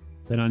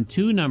 Bet on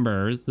two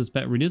numbers. This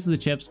bet reduces the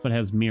chips but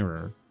has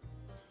mirror.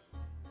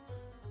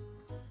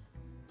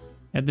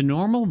 At the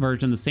normal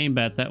version, the same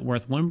bet that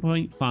worth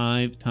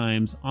 1.5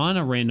 times on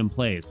a random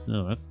place.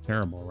 Oh, that's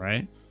terrible,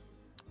 right?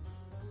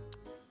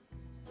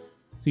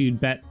 So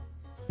you'd bet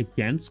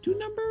against two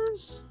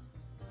numbers?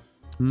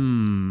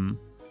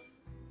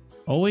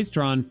 Always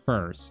drawn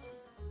first.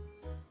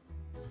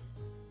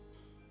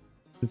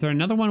 Is there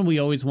another one we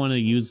always want to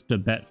use to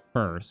bet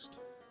first?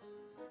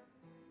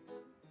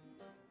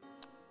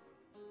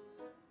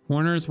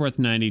 Corner is worth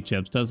 90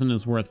 chips. Dozen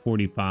is worth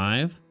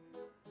 45.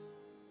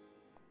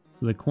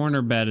 So the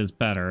corner bet is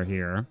better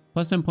here.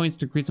 Plus 10 points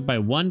decrease it by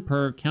 1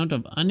 per count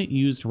of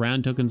unused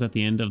round tokens at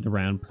the end of the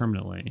round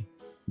permanently.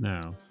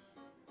 No.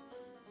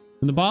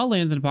 When the ball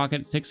lands in a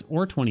pocket 6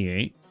 or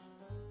 28,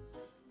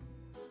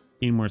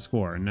 gain more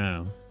score.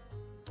 No.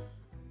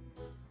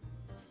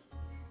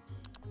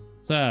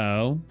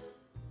 So,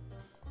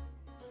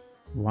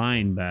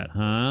 line bet,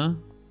 huh?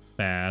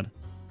 Bad.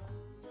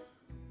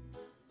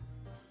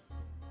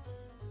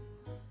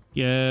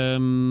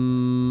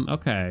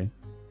 Okay.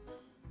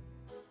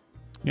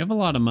 You have a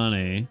lot of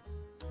money.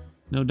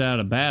 No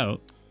doubt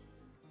about.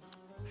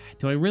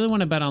 Do I really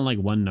want to bet on like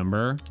one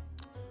number?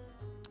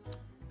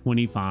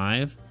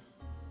 25?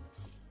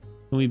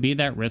 Can we be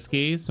that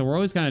risky? So we're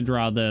always going to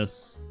draw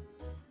this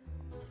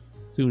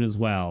soon as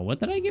well. What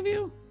did I give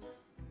you?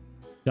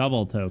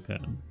 Double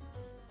token.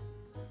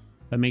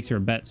 That makes your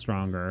bet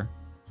stronger.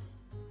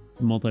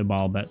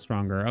 Multi-ball bet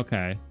stronger.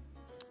 Okay.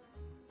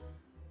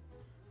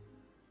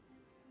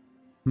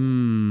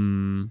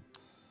 Do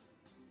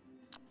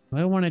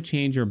I want to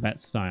change your bet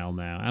style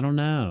now? I don't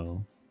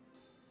know.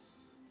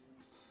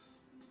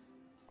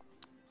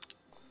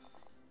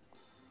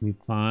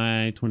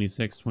 25,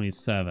 26,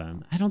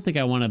 27. I don't think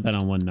I want to bet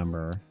on one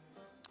number.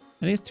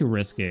 I think it's too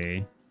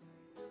risky.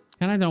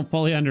 Kind of don't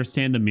fully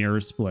understand the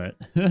mirror split.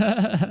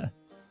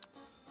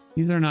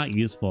 These are not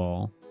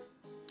useful.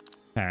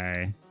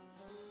 Okay.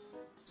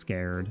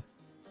 Scared.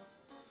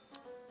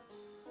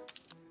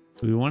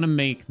 We want to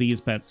make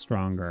these bets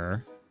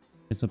stronger,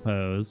 I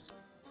suppose.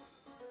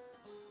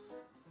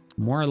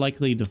 More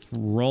likely to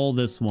roll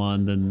this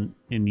one than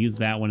and use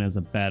that one as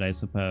a bet, I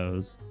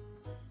suppose.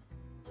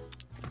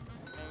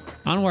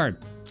 Onward.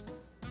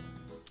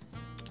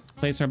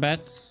 Place our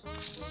bets.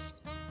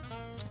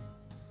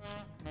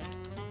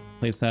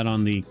 Place that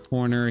on the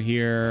corner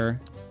here.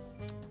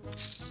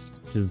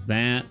 Which is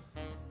that.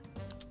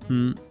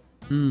 We'll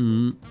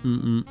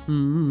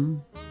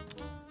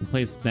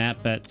place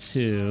that bet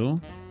too.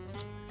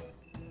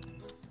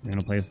 We're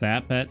gonna place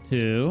that bet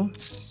too.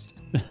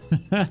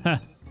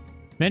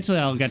 Eventually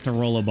I'll get to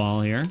roll a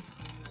ball here.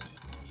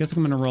 Guess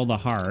I'm gonna roll the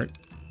heart.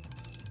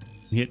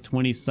 Hit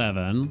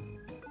 27.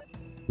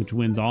 Which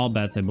wins all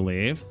bets, I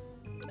believe.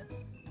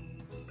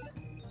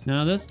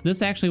 Now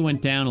this actually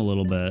went down a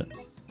little bit.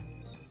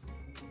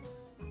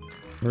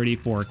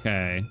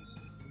 34k.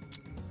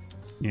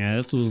 Yeah,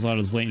 this was what I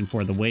was waiting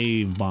for, the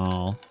wave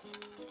ball.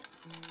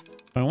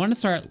 But I want to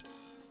start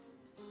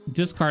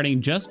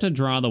discarding just to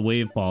draw the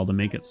wave ball to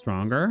make it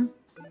stronger.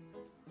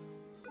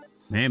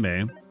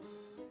 Maybe.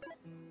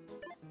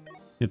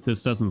 If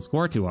this doesn't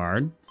score too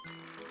hard.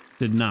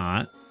 Did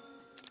not.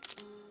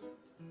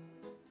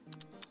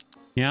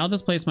 Yeah, I'll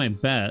just place my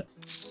bet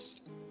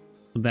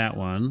with that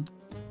one.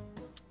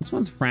 This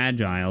one's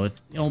fragile,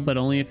 but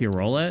only if you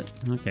roll it?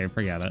 Okay,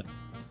 forget it.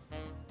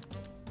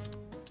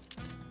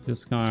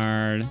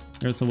 Discard.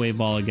 There's the wave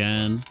ball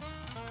again.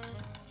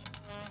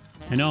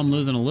 I know I'm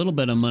losing a little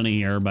bit of money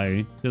here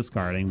by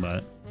discarding,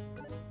 but...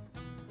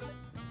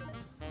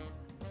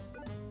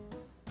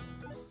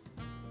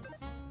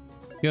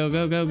 Go,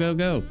 go, go, go,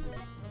 go.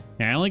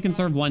 Yeah, I only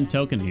conserve one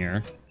token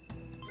here.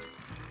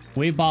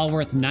 Wave ball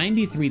worth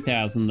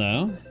 93,000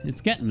 though. It's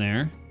getting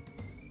there.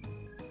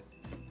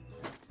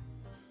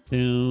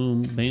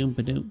 Doom, boom,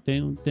 ba-doom,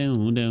 doom,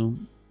 doom,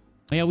 doom.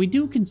 Oh, yeah, we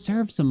do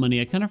conserve some money.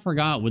 I kind of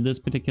forgot with this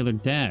particular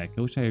deck.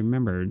 I wish I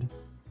remembered.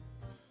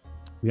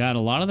 We got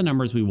a lot of the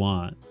numbers we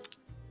want.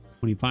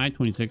 25,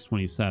 26,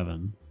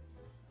 27.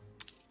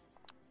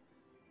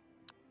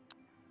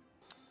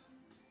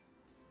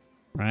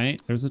 Right?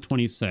 There's a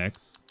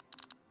 26.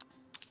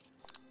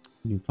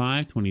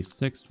 25,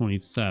 26,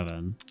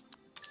 27.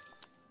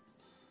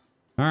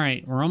 All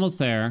right, we're almost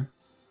there.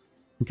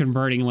 I'm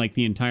converting like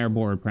the entire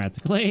board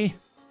practically.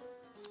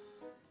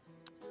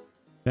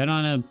 Bet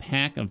on a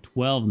pack of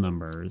 12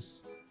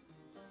 numbers.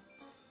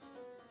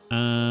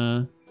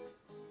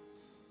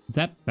 Is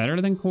that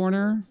better than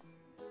corner?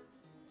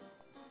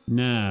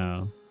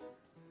 No.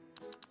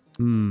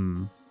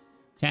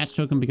 Attached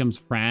token becomes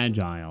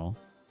fragile.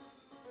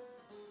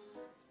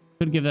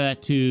 Could give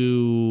that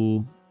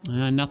to...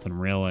 nothing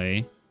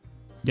really.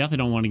 Definitely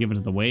don't want to give it to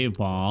the wave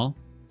ball.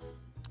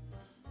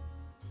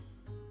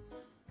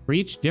 For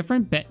each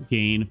different bet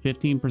gain,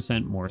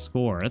 15% more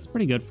score. That's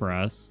pretty good for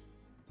us.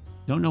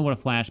 Don't know what a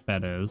flash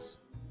bet is.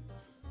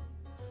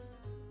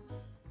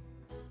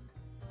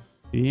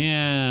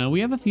 Yeah, we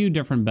have a few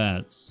different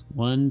bets.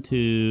 1,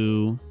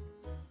 2...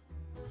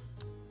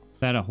 Is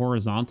that a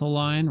horizontal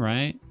line,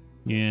 right?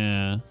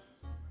 Yeah.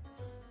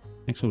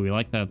 Actually, we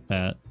like that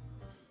bet.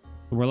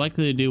 We're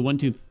likely to do 1,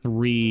 2,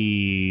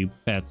 3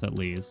 bets at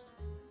least.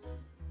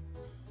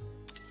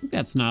 I think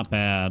that's not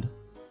bad.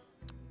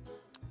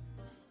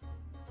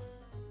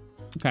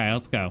 Okay,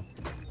 let's go.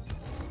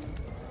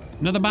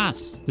 Another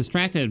boss.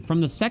 Distracted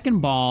from the second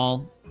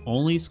ball.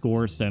 Only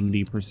score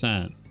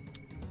 70%.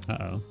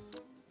 Uh-oh.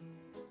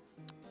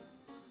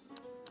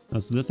 Oh,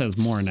 so this has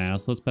more now,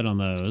 so let's bet on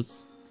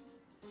those.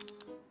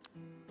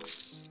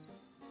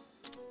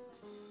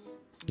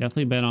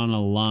 Definitely bet on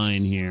a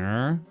line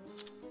here.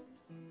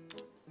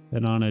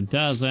 Bet on a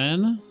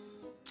dozen.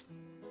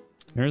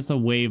 There's the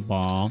wave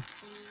ball.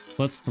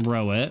 Let's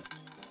throw it.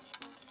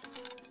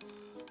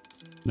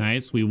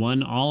 Nice, we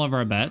won all of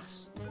our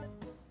bets.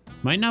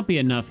 Might not be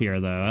enough here,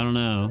 though. I don't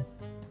know.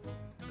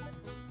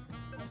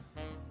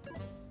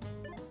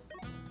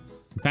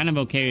 I'm kind of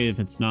okay if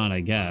it's not,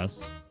 I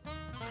guess.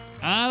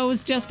 Oh,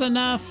 it's just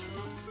enough.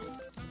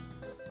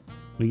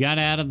 We got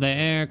out of the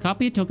air.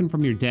 Copy a token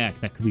from your deck.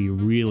 That could be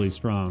really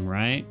strong,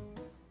 right?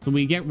 So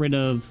we get rid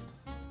of...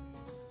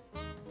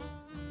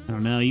 I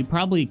don't know. You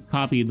probably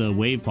copy the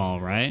wave ball,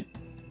 right?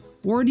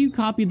 Or do you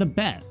copy the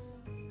bet?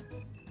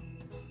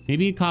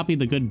 Maybe you copy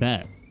the good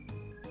bet.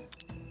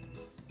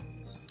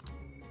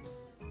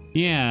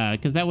 Yeah,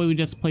 because that way we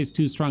just place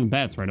 2 strong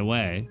bets right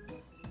away.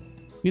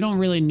 We don't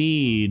really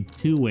need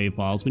 2 wave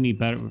balls. We need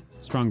better,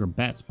 stronger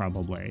bets,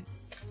 probably.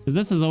 Because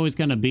this is always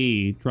going to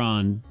be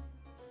drawn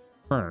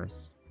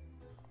first.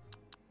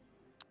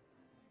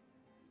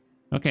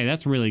 Okay,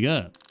 that's really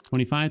good.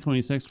 25,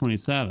 26,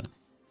 27.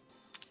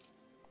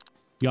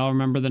 Y'all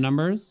remember the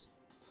numbers?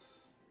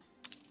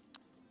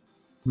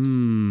 Bet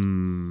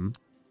on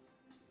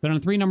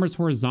 3 numbers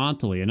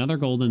horizontally. Another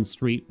golden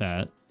street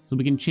bet. So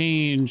we can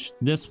change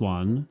this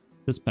one,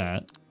 this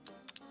bet,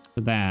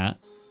 to that.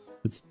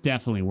 It's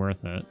definitely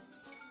worth it.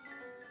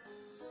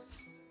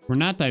 We're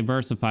not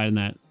diversified in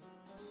that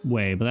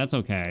way, but that's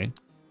okay.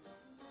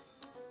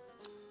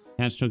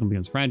 Attached token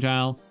becomes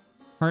fragile.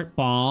 Heart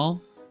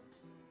ball.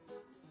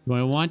 Do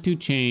I want to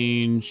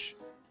change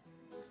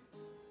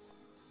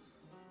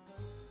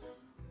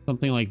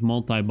something like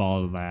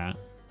multi-ball to that?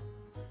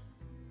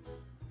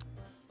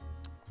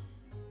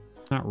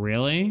 Not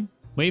really.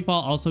 Wave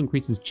ball also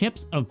increases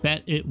chips of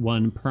bet it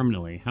won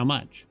permanently. How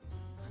much?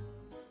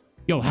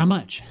 Yo, how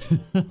much?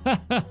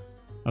 I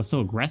was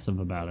so aggressive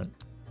about it.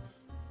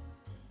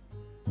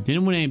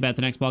 Didn't win any bet.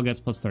 The next ball gets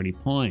plus 30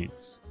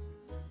 points.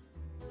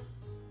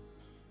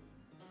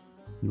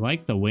 You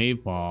like the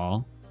wave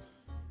ball.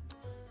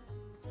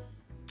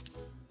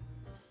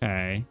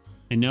 Okay.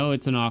 I know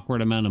it's an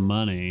awkward amount of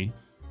money.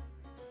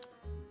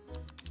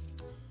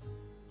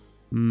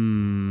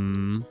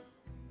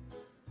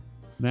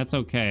 That's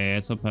okay, I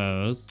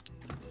suppose.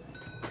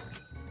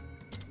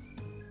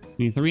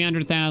 Need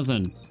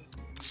 300,000.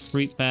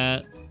 Street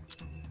bet.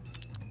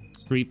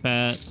 Street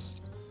bet.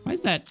 Why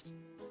is that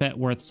bet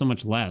worth so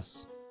much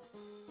less?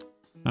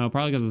 Oh,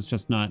 probably because it's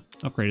just not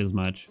upgraded as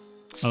much.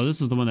 Oh,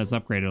 this is the one that's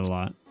upgraded a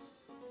lot.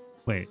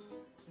 Wait.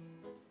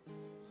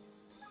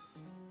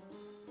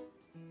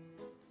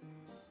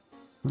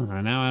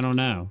 Now I don't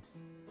know.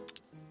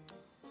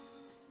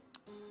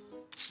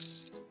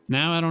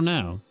 Now I don't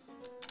know.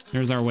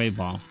 Here's our wave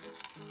ball.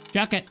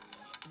 Chuck it!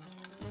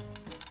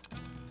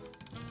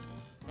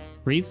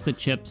 Freeze the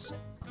chips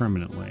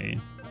permanently.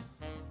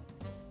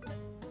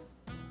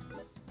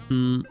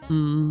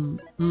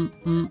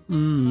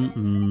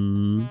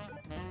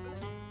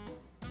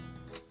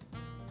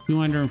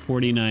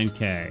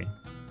 249K.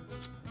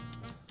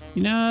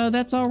 You know,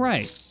 that's all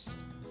right.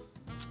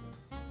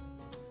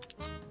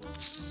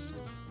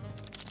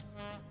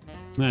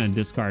 I'm gonna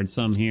discard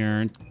some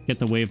here. Get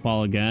the wave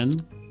ball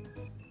again.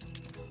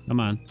 Come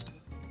on.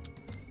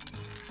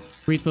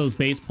 Increase those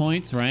base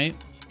points, right?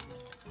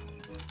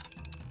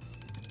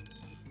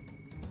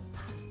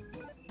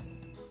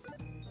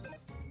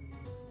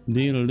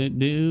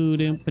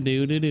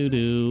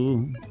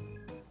 Do-do-do-do-do-do-do-do.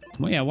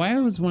 Well, yeah, why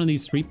was one of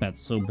these street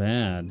bets so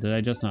bad? Did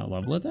I just not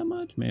level it that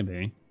much?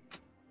 Maybe.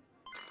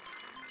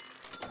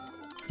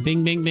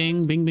 Bing, bing,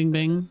 bing, bing, bing,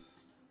 bing.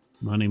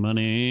 Money,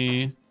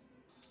 money.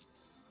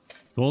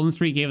 Golden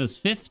Street gave us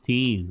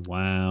 15.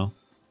 Wow.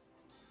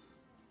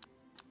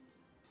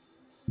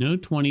 No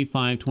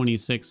 25,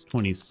 26,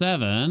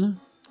 27.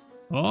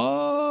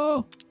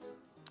 Oh!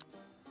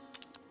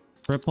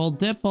 Triple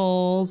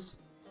dipples.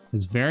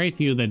 There's very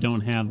few that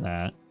don't have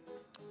that.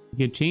 We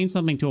could change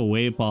something to a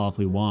wave ball if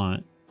we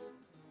want.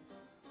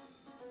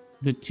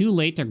 Is it too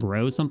late to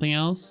grow something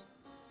else?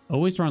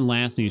 Always run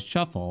last and use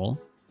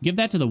shuffle. Give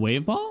that to the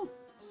wave ball?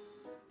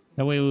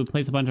 That way we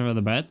place a bunch of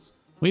other bets.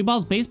 Wave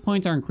ball's base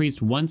points are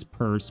increased once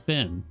per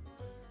spin.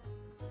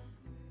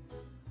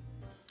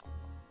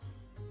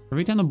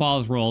 Every time the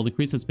ball is rolled,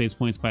 increase its base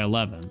points by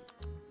 11.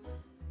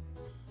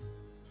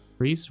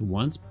 Increased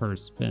once per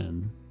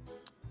spin.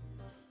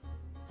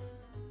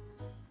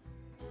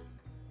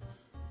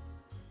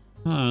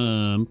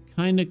 I'm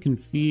kind of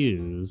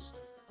confused.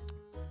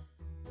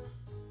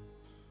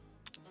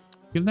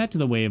 Give that to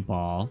the wave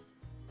ball.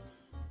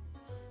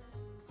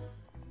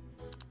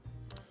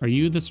 Are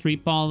you the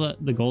street ball,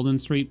 the golden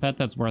street bet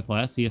that's worth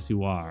less? Yes,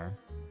 you are.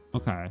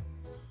 Okay.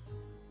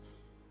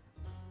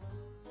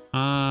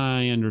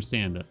 I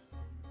understand it.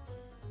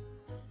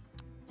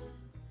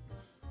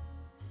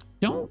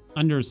 Don't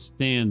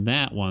understand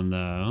that one,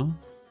 though.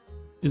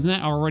 Isn't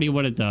that already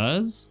what it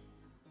does?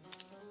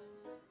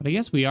 But I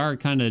guess we are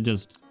kind of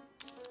just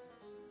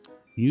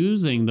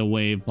using the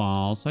wave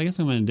ball, so I guess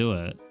I'm going to do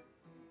it.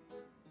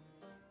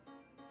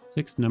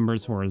 6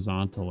 numbers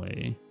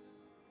horizontally.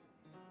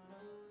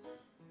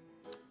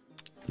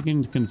 We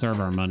can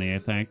conserve our money, I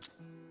think.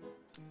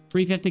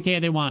 350k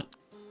they want.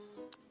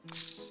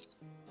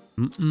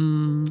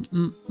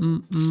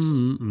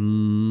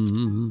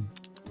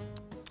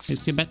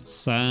 Place your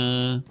bets.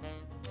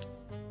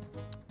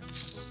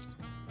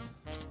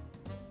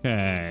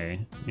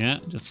 Okay. Yeah,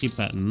 just keep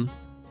betting.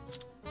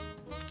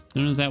 As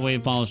soon as that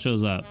wave ball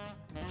shows up.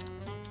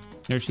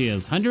 There she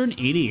is.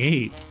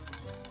 188.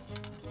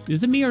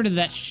 Is it me or did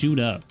that shoot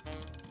up?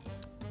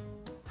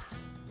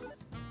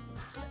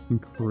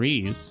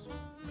 Increased.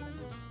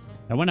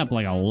 That went up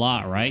like a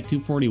lot, right?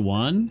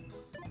 241.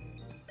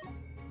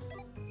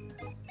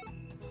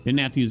 Didn't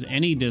have to use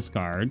any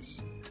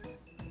discards.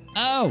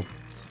 Oh!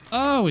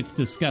 Oh, it's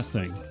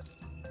disgusting.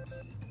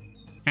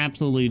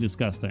 Absolutely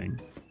disgusting.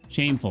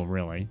 Shameful,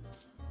 really.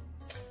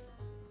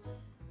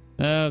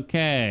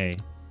 Okay.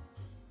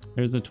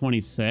 There's a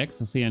 26.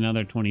 I see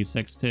another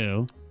 26,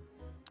 too.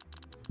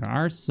 There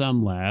are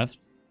some left.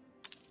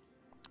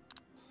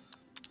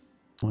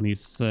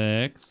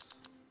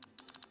 26.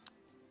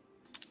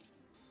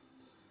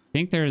 I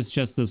think there's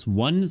just this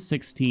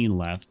 116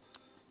 left.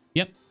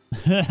 Yep.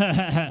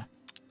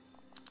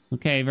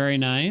 Okay, very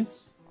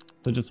nice.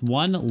 So just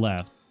one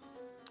left.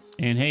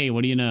 And hey,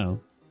 what do you know?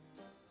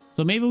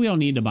 So maybe we don't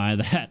need to buy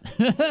that.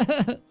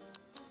 If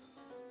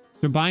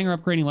you're buying or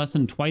upgrading less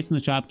than twice in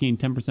the shop, gain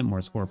 10%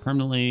 more score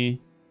permanently.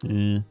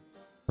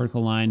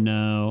 Vertical line,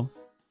 no.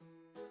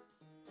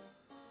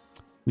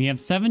 We have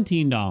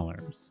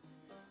 $17.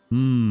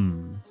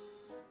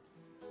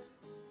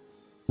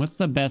 What's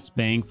the best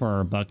bang for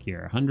our buck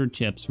here? 100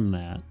 chips from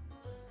that.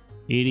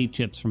 80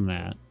 chips from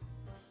that.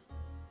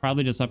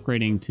 Probably just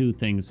upgrading 2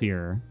 things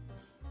here.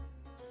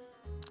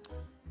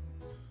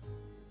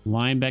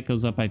 Line bet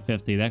goes up by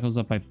 50. That goes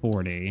up by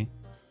 40.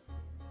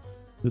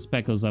 This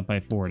bet goes up by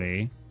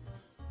 40.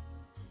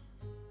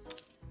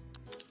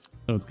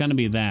 So it's going to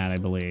be that, I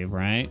believe,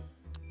 right?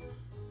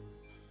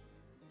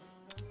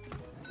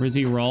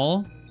 Rizzy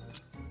roll.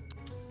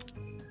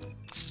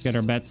 Get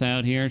our bets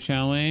out here,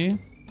 shall we?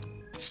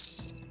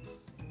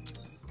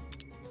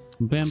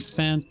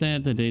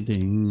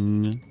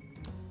 Ding.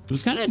 It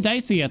was kind of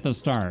dicey at the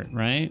start,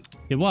 right?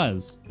 It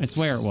was. I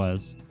swear it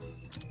was.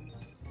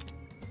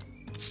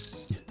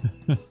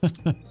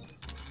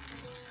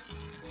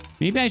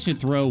 Maybe I should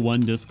throw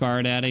 1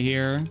 discard out of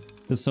here,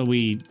 just so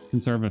we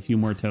conserve a few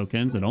more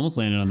tokens. It almost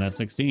landed on that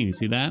 16. You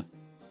see that?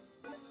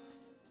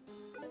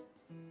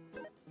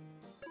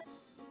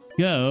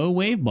 Go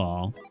wave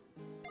ball.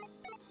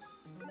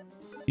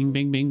 Bing,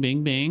 bing, bing,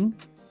 bing, bing.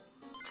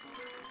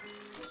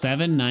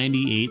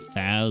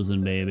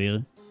 798,000,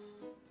 baby.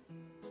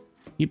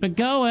 Keep it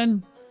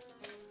going.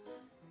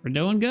 We're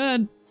doing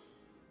good.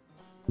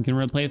 We can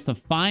replace the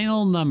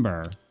final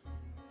number.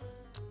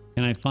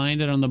 Can I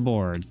find it on the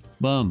board?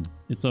 Boom.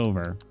 It's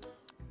over.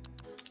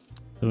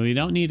 So we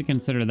don't need to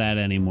consider that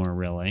anymore,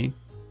 really.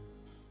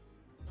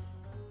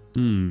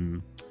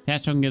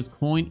 Cash token gives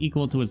coin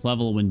equal to its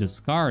level when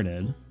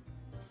discarded.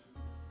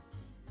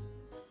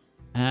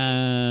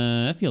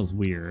 That feels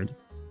weird.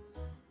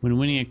 When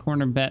winning a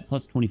corner bet,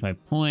 plus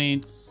 25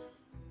 points.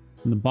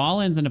 When the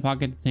ball ends in a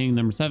pocket containing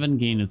number 7,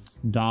 gain a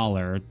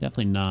 $1.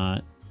 Definitely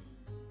not.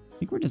 I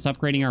think we're just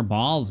upgrading our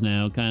balls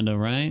now, kind of,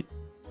 right?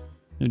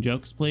 No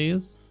jokes,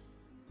 please.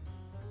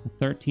 A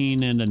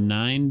 13 and a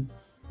 9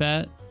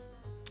 bet.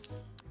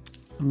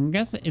 I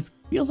guess it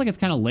feels like it's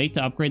kind of late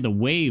to upgrade the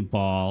wave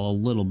ball a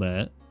little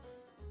bit.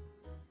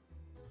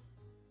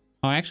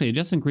 Oh, actually, it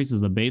just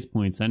increases the base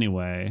points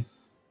anyway.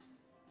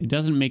 It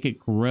doesn't make it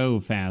grow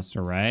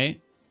faster, right?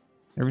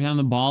 Every time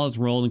the ball is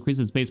rolled,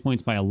 increases base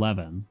points by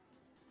 11.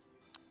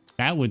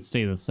 That would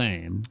stay the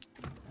same.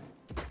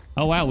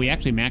 Oh, wow, we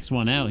actually maxed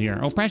one out here.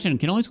 Oppression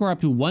can only score up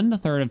to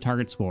 1/3 of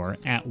target score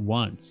at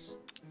once.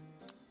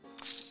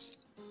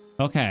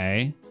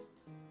 Okay.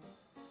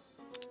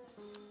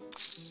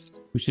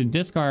 We should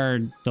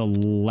discard the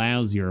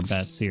lousier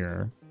bets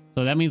here.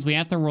 So that means we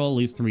have to roll at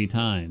least 3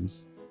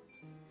 times.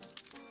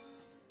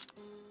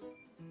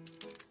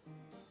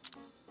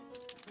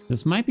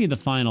 This might be the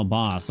final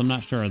boss. I'm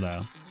not sure,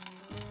 though.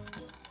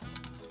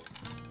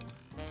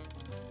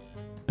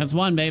 That's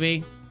 1,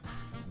 baby.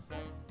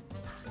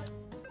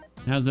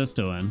 How's this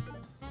doing?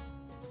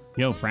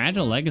 Yo,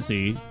 Fragile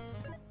Legacy.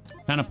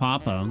 Kind of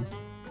pop them.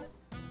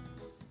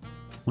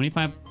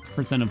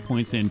 25% of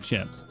points in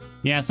chips.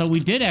 Yeah, so we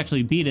did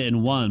actually beat it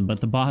in 1, but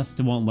the boss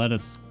won't let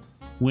us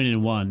win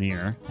in 1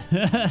 here.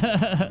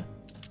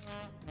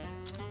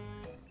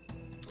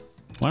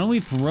 Why don't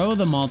we throw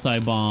the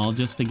multi-ball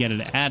just to get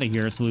it out of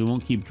here so we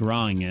won't keep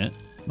drawing it?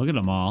 Look at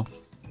them all.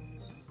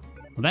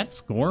 Will that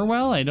score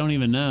well? I don't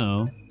even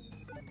know.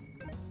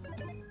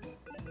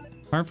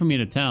 Hard for me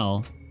to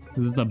tell.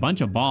 This is a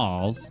bunch of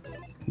balls.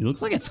 It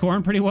looks like it's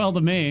scoring pretty well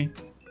to me.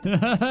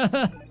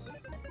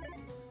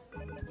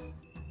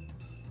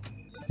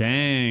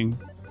 Dang.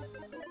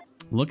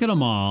 Look at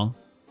them all.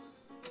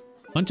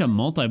 Bunch of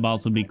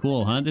multi-balls would be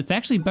cool, huh? It's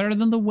actually better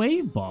than the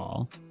wave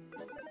ball.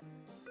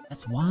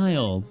 That's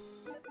wild.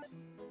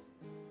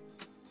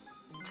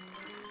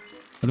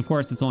 But of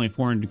course, it's only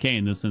 400k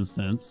in this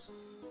instance.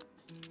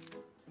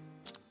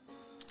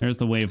 There's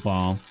the wave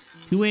ball.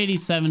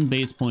 287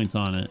 base points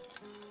on it.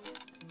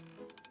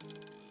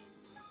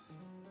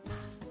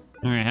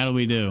 All right, how do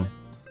we do?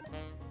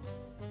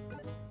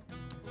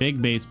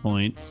 Big base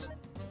points.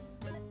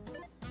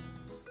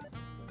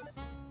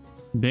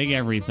 Big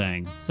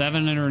everything.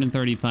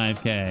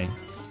 735k.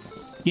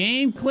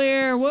 Game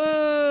clear!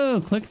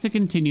 Whoa! Click to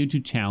continue to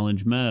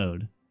challenge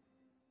mode.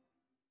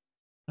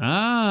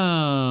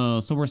 Oh,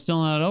 so we're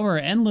still not over.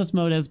 Endless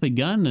mode has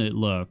begun, it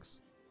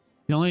looks.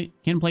 You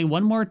can play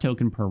 1 more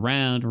token per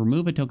round,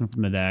 remove a token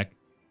from the deck,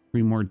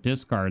 3 more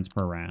discards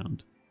per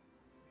round.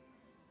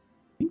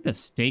 I think the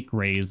stake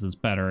raise is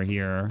better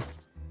here.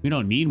 We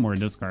don't need more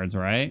discards,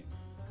 right?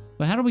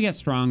 So how do we get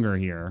stronger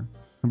here?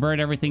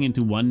 Convert everything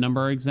into 1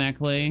 number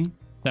exactly.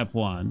 Step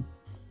 1.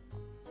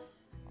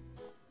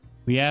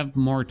 We have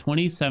more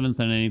 27s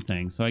than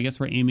anything, so I guess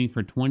we're aiming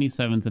for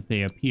 27s if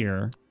they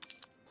appear.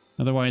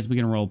 Otherwise, we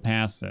can roll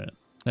past it.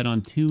 Bet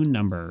on 2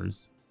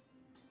 numbers.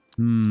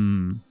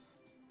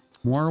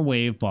 More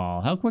wave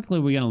ball. How quickly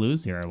are we going to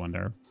lose here, I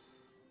wonder?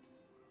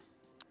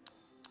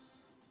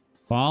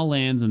 Ball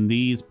lands in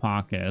these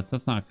pockets.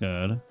 That's not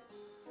good.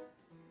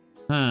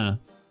 Huh.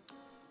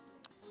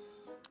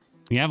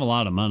 We have a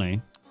lot of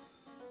money.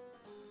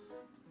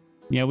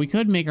 Yeah, we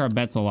could make our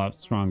bets a lot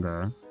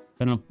stronger.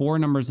 Bet on 4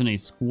 numbers in a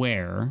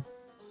square.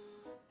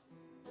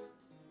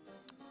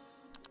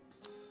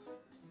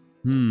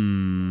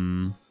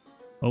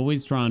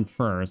 Always drawn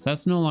first.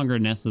 That's no longer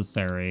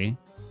necessary.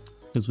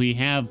 Because we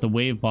have the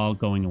wave ball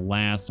going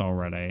last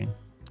already.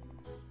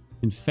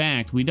 In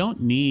fact, we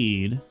don't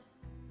need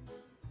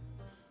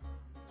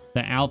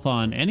the alpha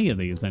on any of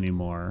these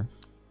anymore.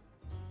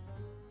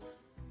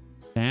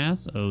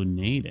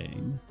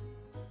 Fascinating.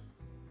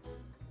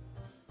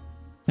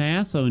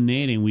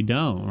 Fascinating, we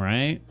don't,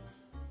 right?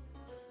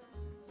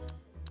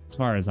 As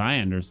far as I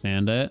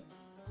understand it.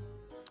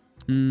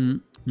 You're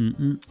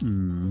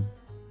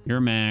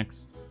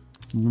maxed.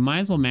 We might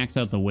as well max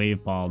out the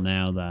wave ball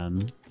now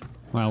then.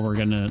 While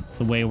the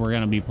way we're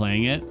gonna be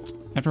playing it.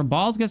 After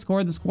balls get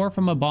scored, the score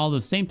from a ball of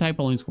the same type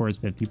only scores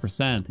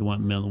 50%. They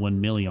want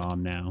 1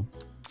 million now.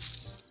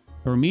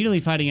 We're immediately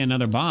fighting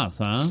another boss,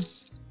 huh?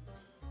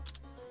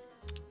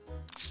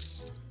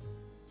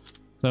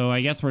 So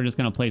I guess we're just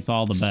gonna place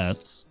all the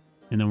bets.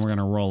 And then we're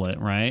gonna roll it,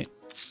 right?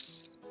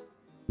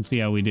 And see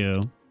how we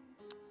do.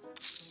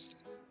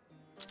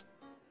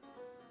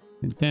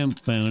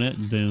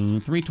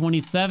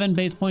 327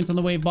 base points on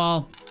the wave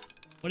ball.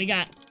 What do you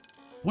got?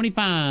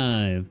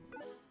 25.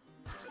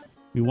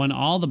 We won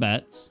all the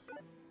bets.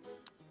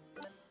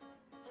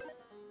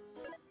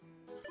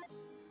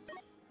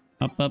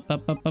 Up.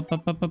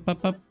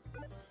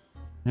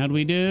 How'd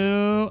we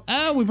do?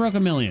 Oh, we broke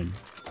 1 million.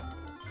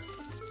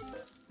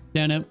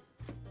 Down it.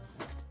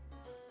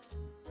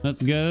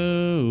 Let's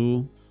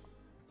go.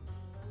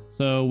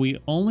 So we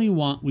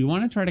want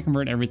to try to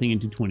convert everything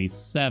into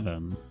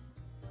 27.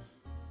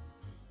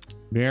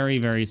 Very,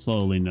 very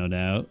slowly, no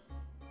doubt.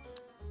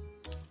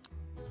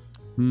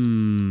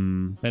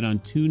 Bet on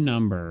 2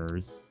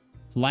 numbers.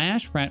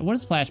 Flash, what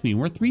does flash mean?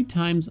 We're 3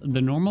 times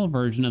the normal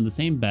version of the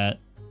same bet.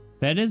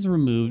 Bet is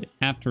removed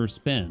after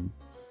spin.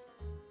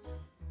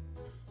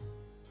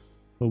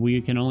 But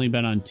we can only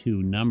bet on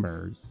 2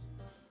 numbers.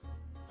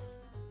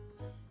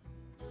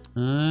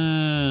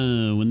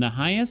 When the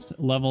highest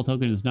level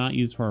token is not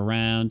used for a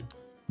round,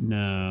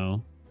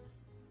 no.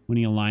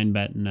 Winning a line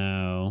bet,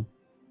 no.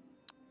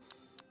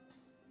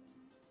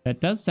 That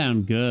does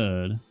sound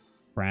good.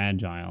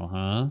 Fragile,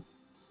 huh?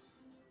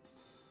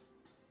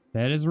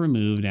 Bet is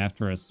removed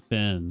after a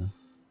spin.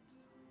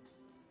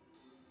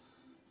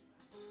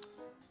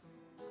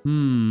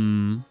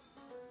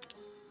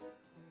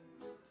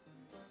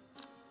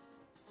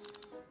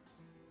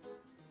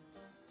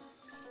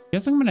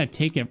 Guess I'm gonna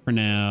take it for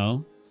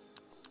now.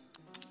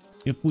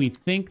 If we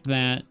think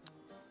that...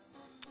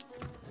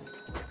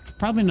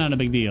 Probably not a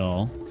big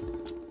deal.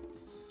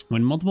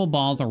 When multiple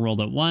balls are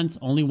rolled at once,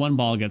 only one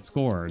ball gets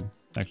scored.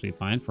 It's actually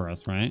fine for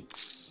us, right?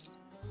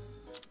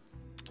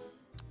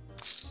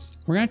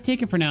 We're gonna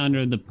take it for now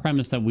under the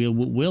premise that we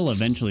will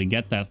eventually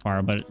get that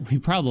far, but we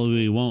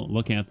probably won't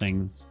looking at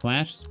things.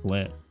 Flash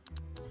split.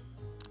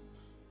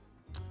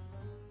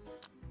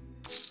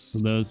 So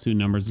those two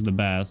numbers are the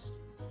best.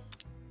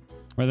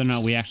 Whether or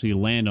not we actually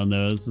land on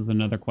those is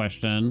another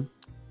question.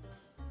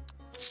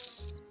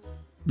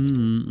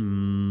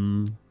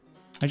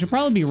 I should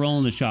probably be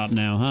rolling the shop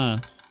now, huh?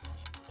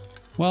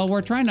 Well,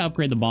 we're trying to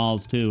upgrade the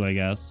balls too, I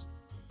guess.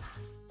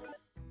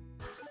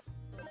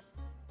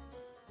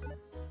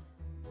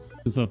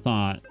 Is the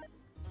thought.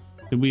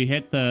 Did we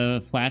hit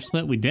the flash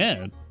split? We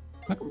did.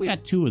 How come we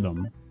got two of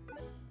them?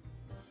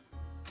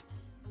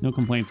 No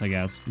complaints, I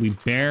guess. We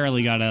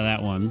barely got out of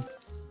that one.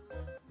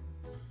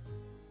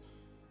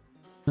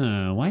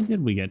 Why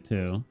did we get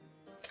two?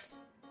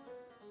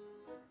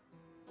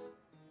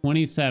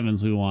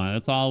 27s we want.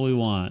 That's all we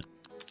want.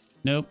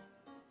 Nope.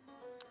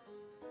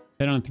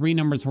 Bet on 3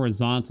 numbers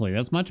horizontally.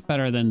 That's much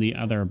better than the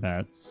other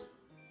bets.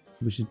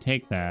 We should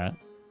take that.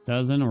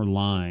 Dozen or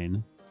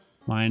line?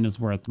 Line is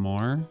worth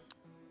more.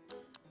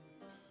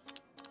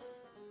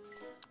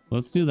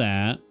 Let's do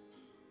that.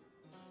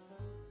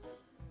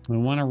 We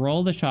want to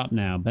roll the shop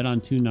now. Bet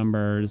on 2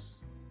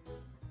 numbers.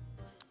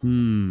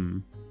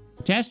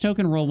 Attach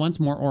token, roll once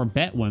more, or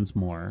bet once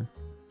more.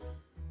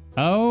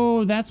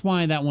 Oh, that's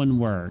why that one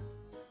worked.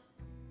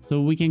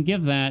 So we can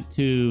give that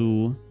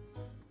to...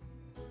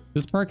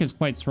 This perk is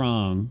quite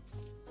strong.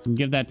 We can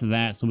give that to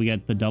that so we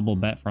get the double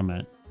bet from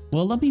it.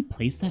 Will it let me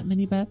place that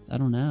many bets? I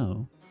don't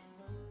know.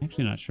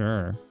 Actually not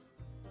sure.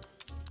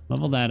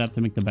 Level that up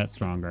to make the bet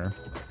stronger.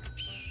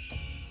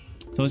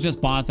 So it's just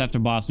boss after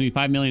boss. Maybe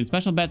 5 million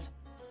special bets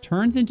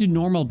turns into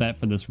normal bet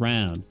for this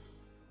round.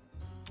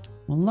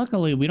 Well,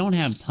 luckily we don't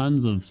have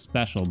tons of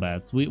special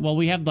bets.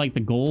 We have like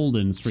the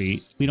golden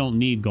street. We don't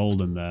need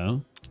golden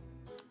though.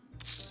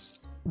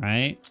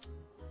 Right?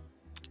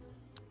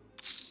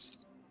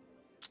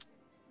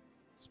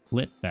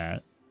 Split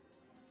bet.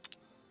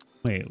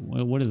 Wait,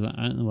 what is that?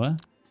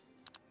 What?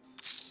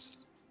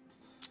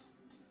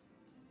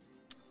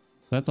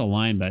 So that's a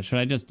line bet. Should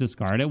I just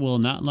discard it? Will it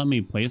not let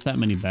me place that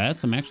many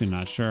bets? I'm actually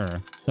not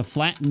sure.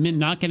 The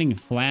not getting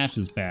flash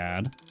is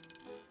bad.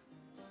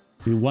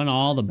 We won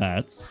all the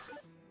bets.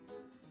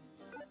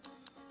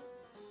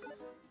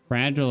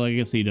 Fragile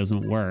Legacy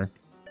doesn't work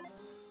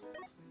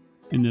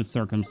in this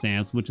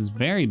circumstance, which is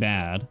very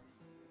bad.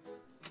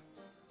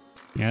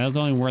 Yeah, that was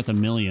only worth 1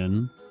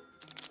 million.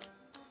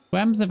 What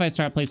happens if I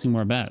start placing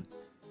more bets?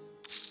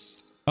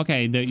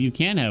 Okay, you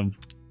can have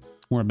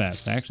more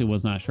bets. I actually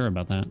was not sure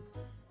about that.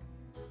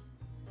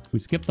 We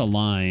skipped the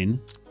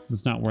line.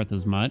 It's not worth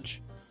as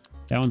much.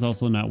 That one's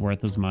also not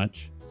worth as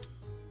much.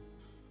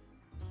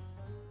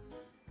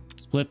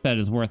 Split bet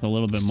is worth a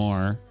little bit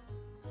more.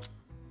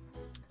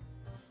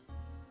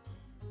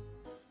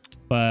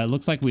 But it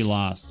looks like we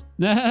lost.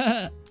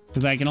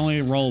 Because I can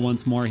only roll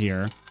once more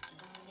here.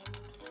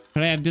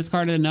 Could I have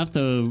discarded enough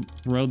to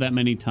throw that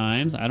many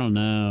times? I don't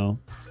know.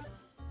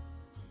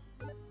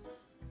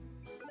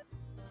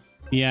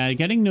 Yeah,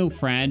 getting no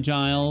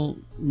fragile,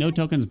 no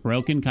tokens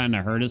broken kind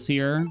of hurt us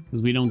here.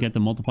 Because we don't get to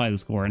multiply the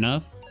score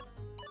enough.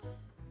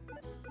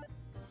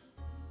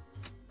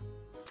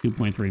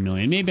 2.3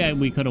 million. Maybe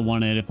we could have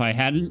won it if I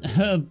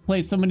hadn't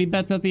placed so many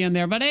bets at the end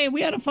there. But hey,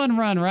 we had a fun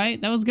run, right?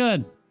 That was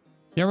good.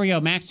 There we go.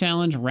 Max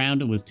challenge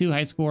round. It was 2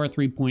 high score,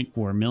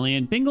 3.4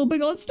 million. Bingle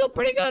Bingle. It's still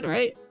pretty good,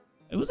 right?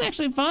 It was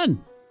actually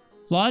fun.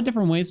 There's a lot of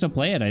different ways to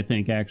play it, I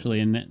think, actually,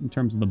 in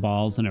terms of the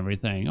balls and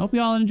everything. Hope you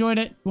all enjoyed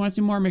it. If you want to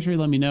see more, make sure you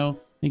let me know.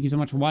 Thank you so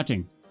much for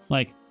watching.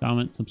 Like,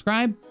 comment,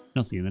 subscribe, and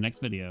I'll see you in the next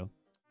video.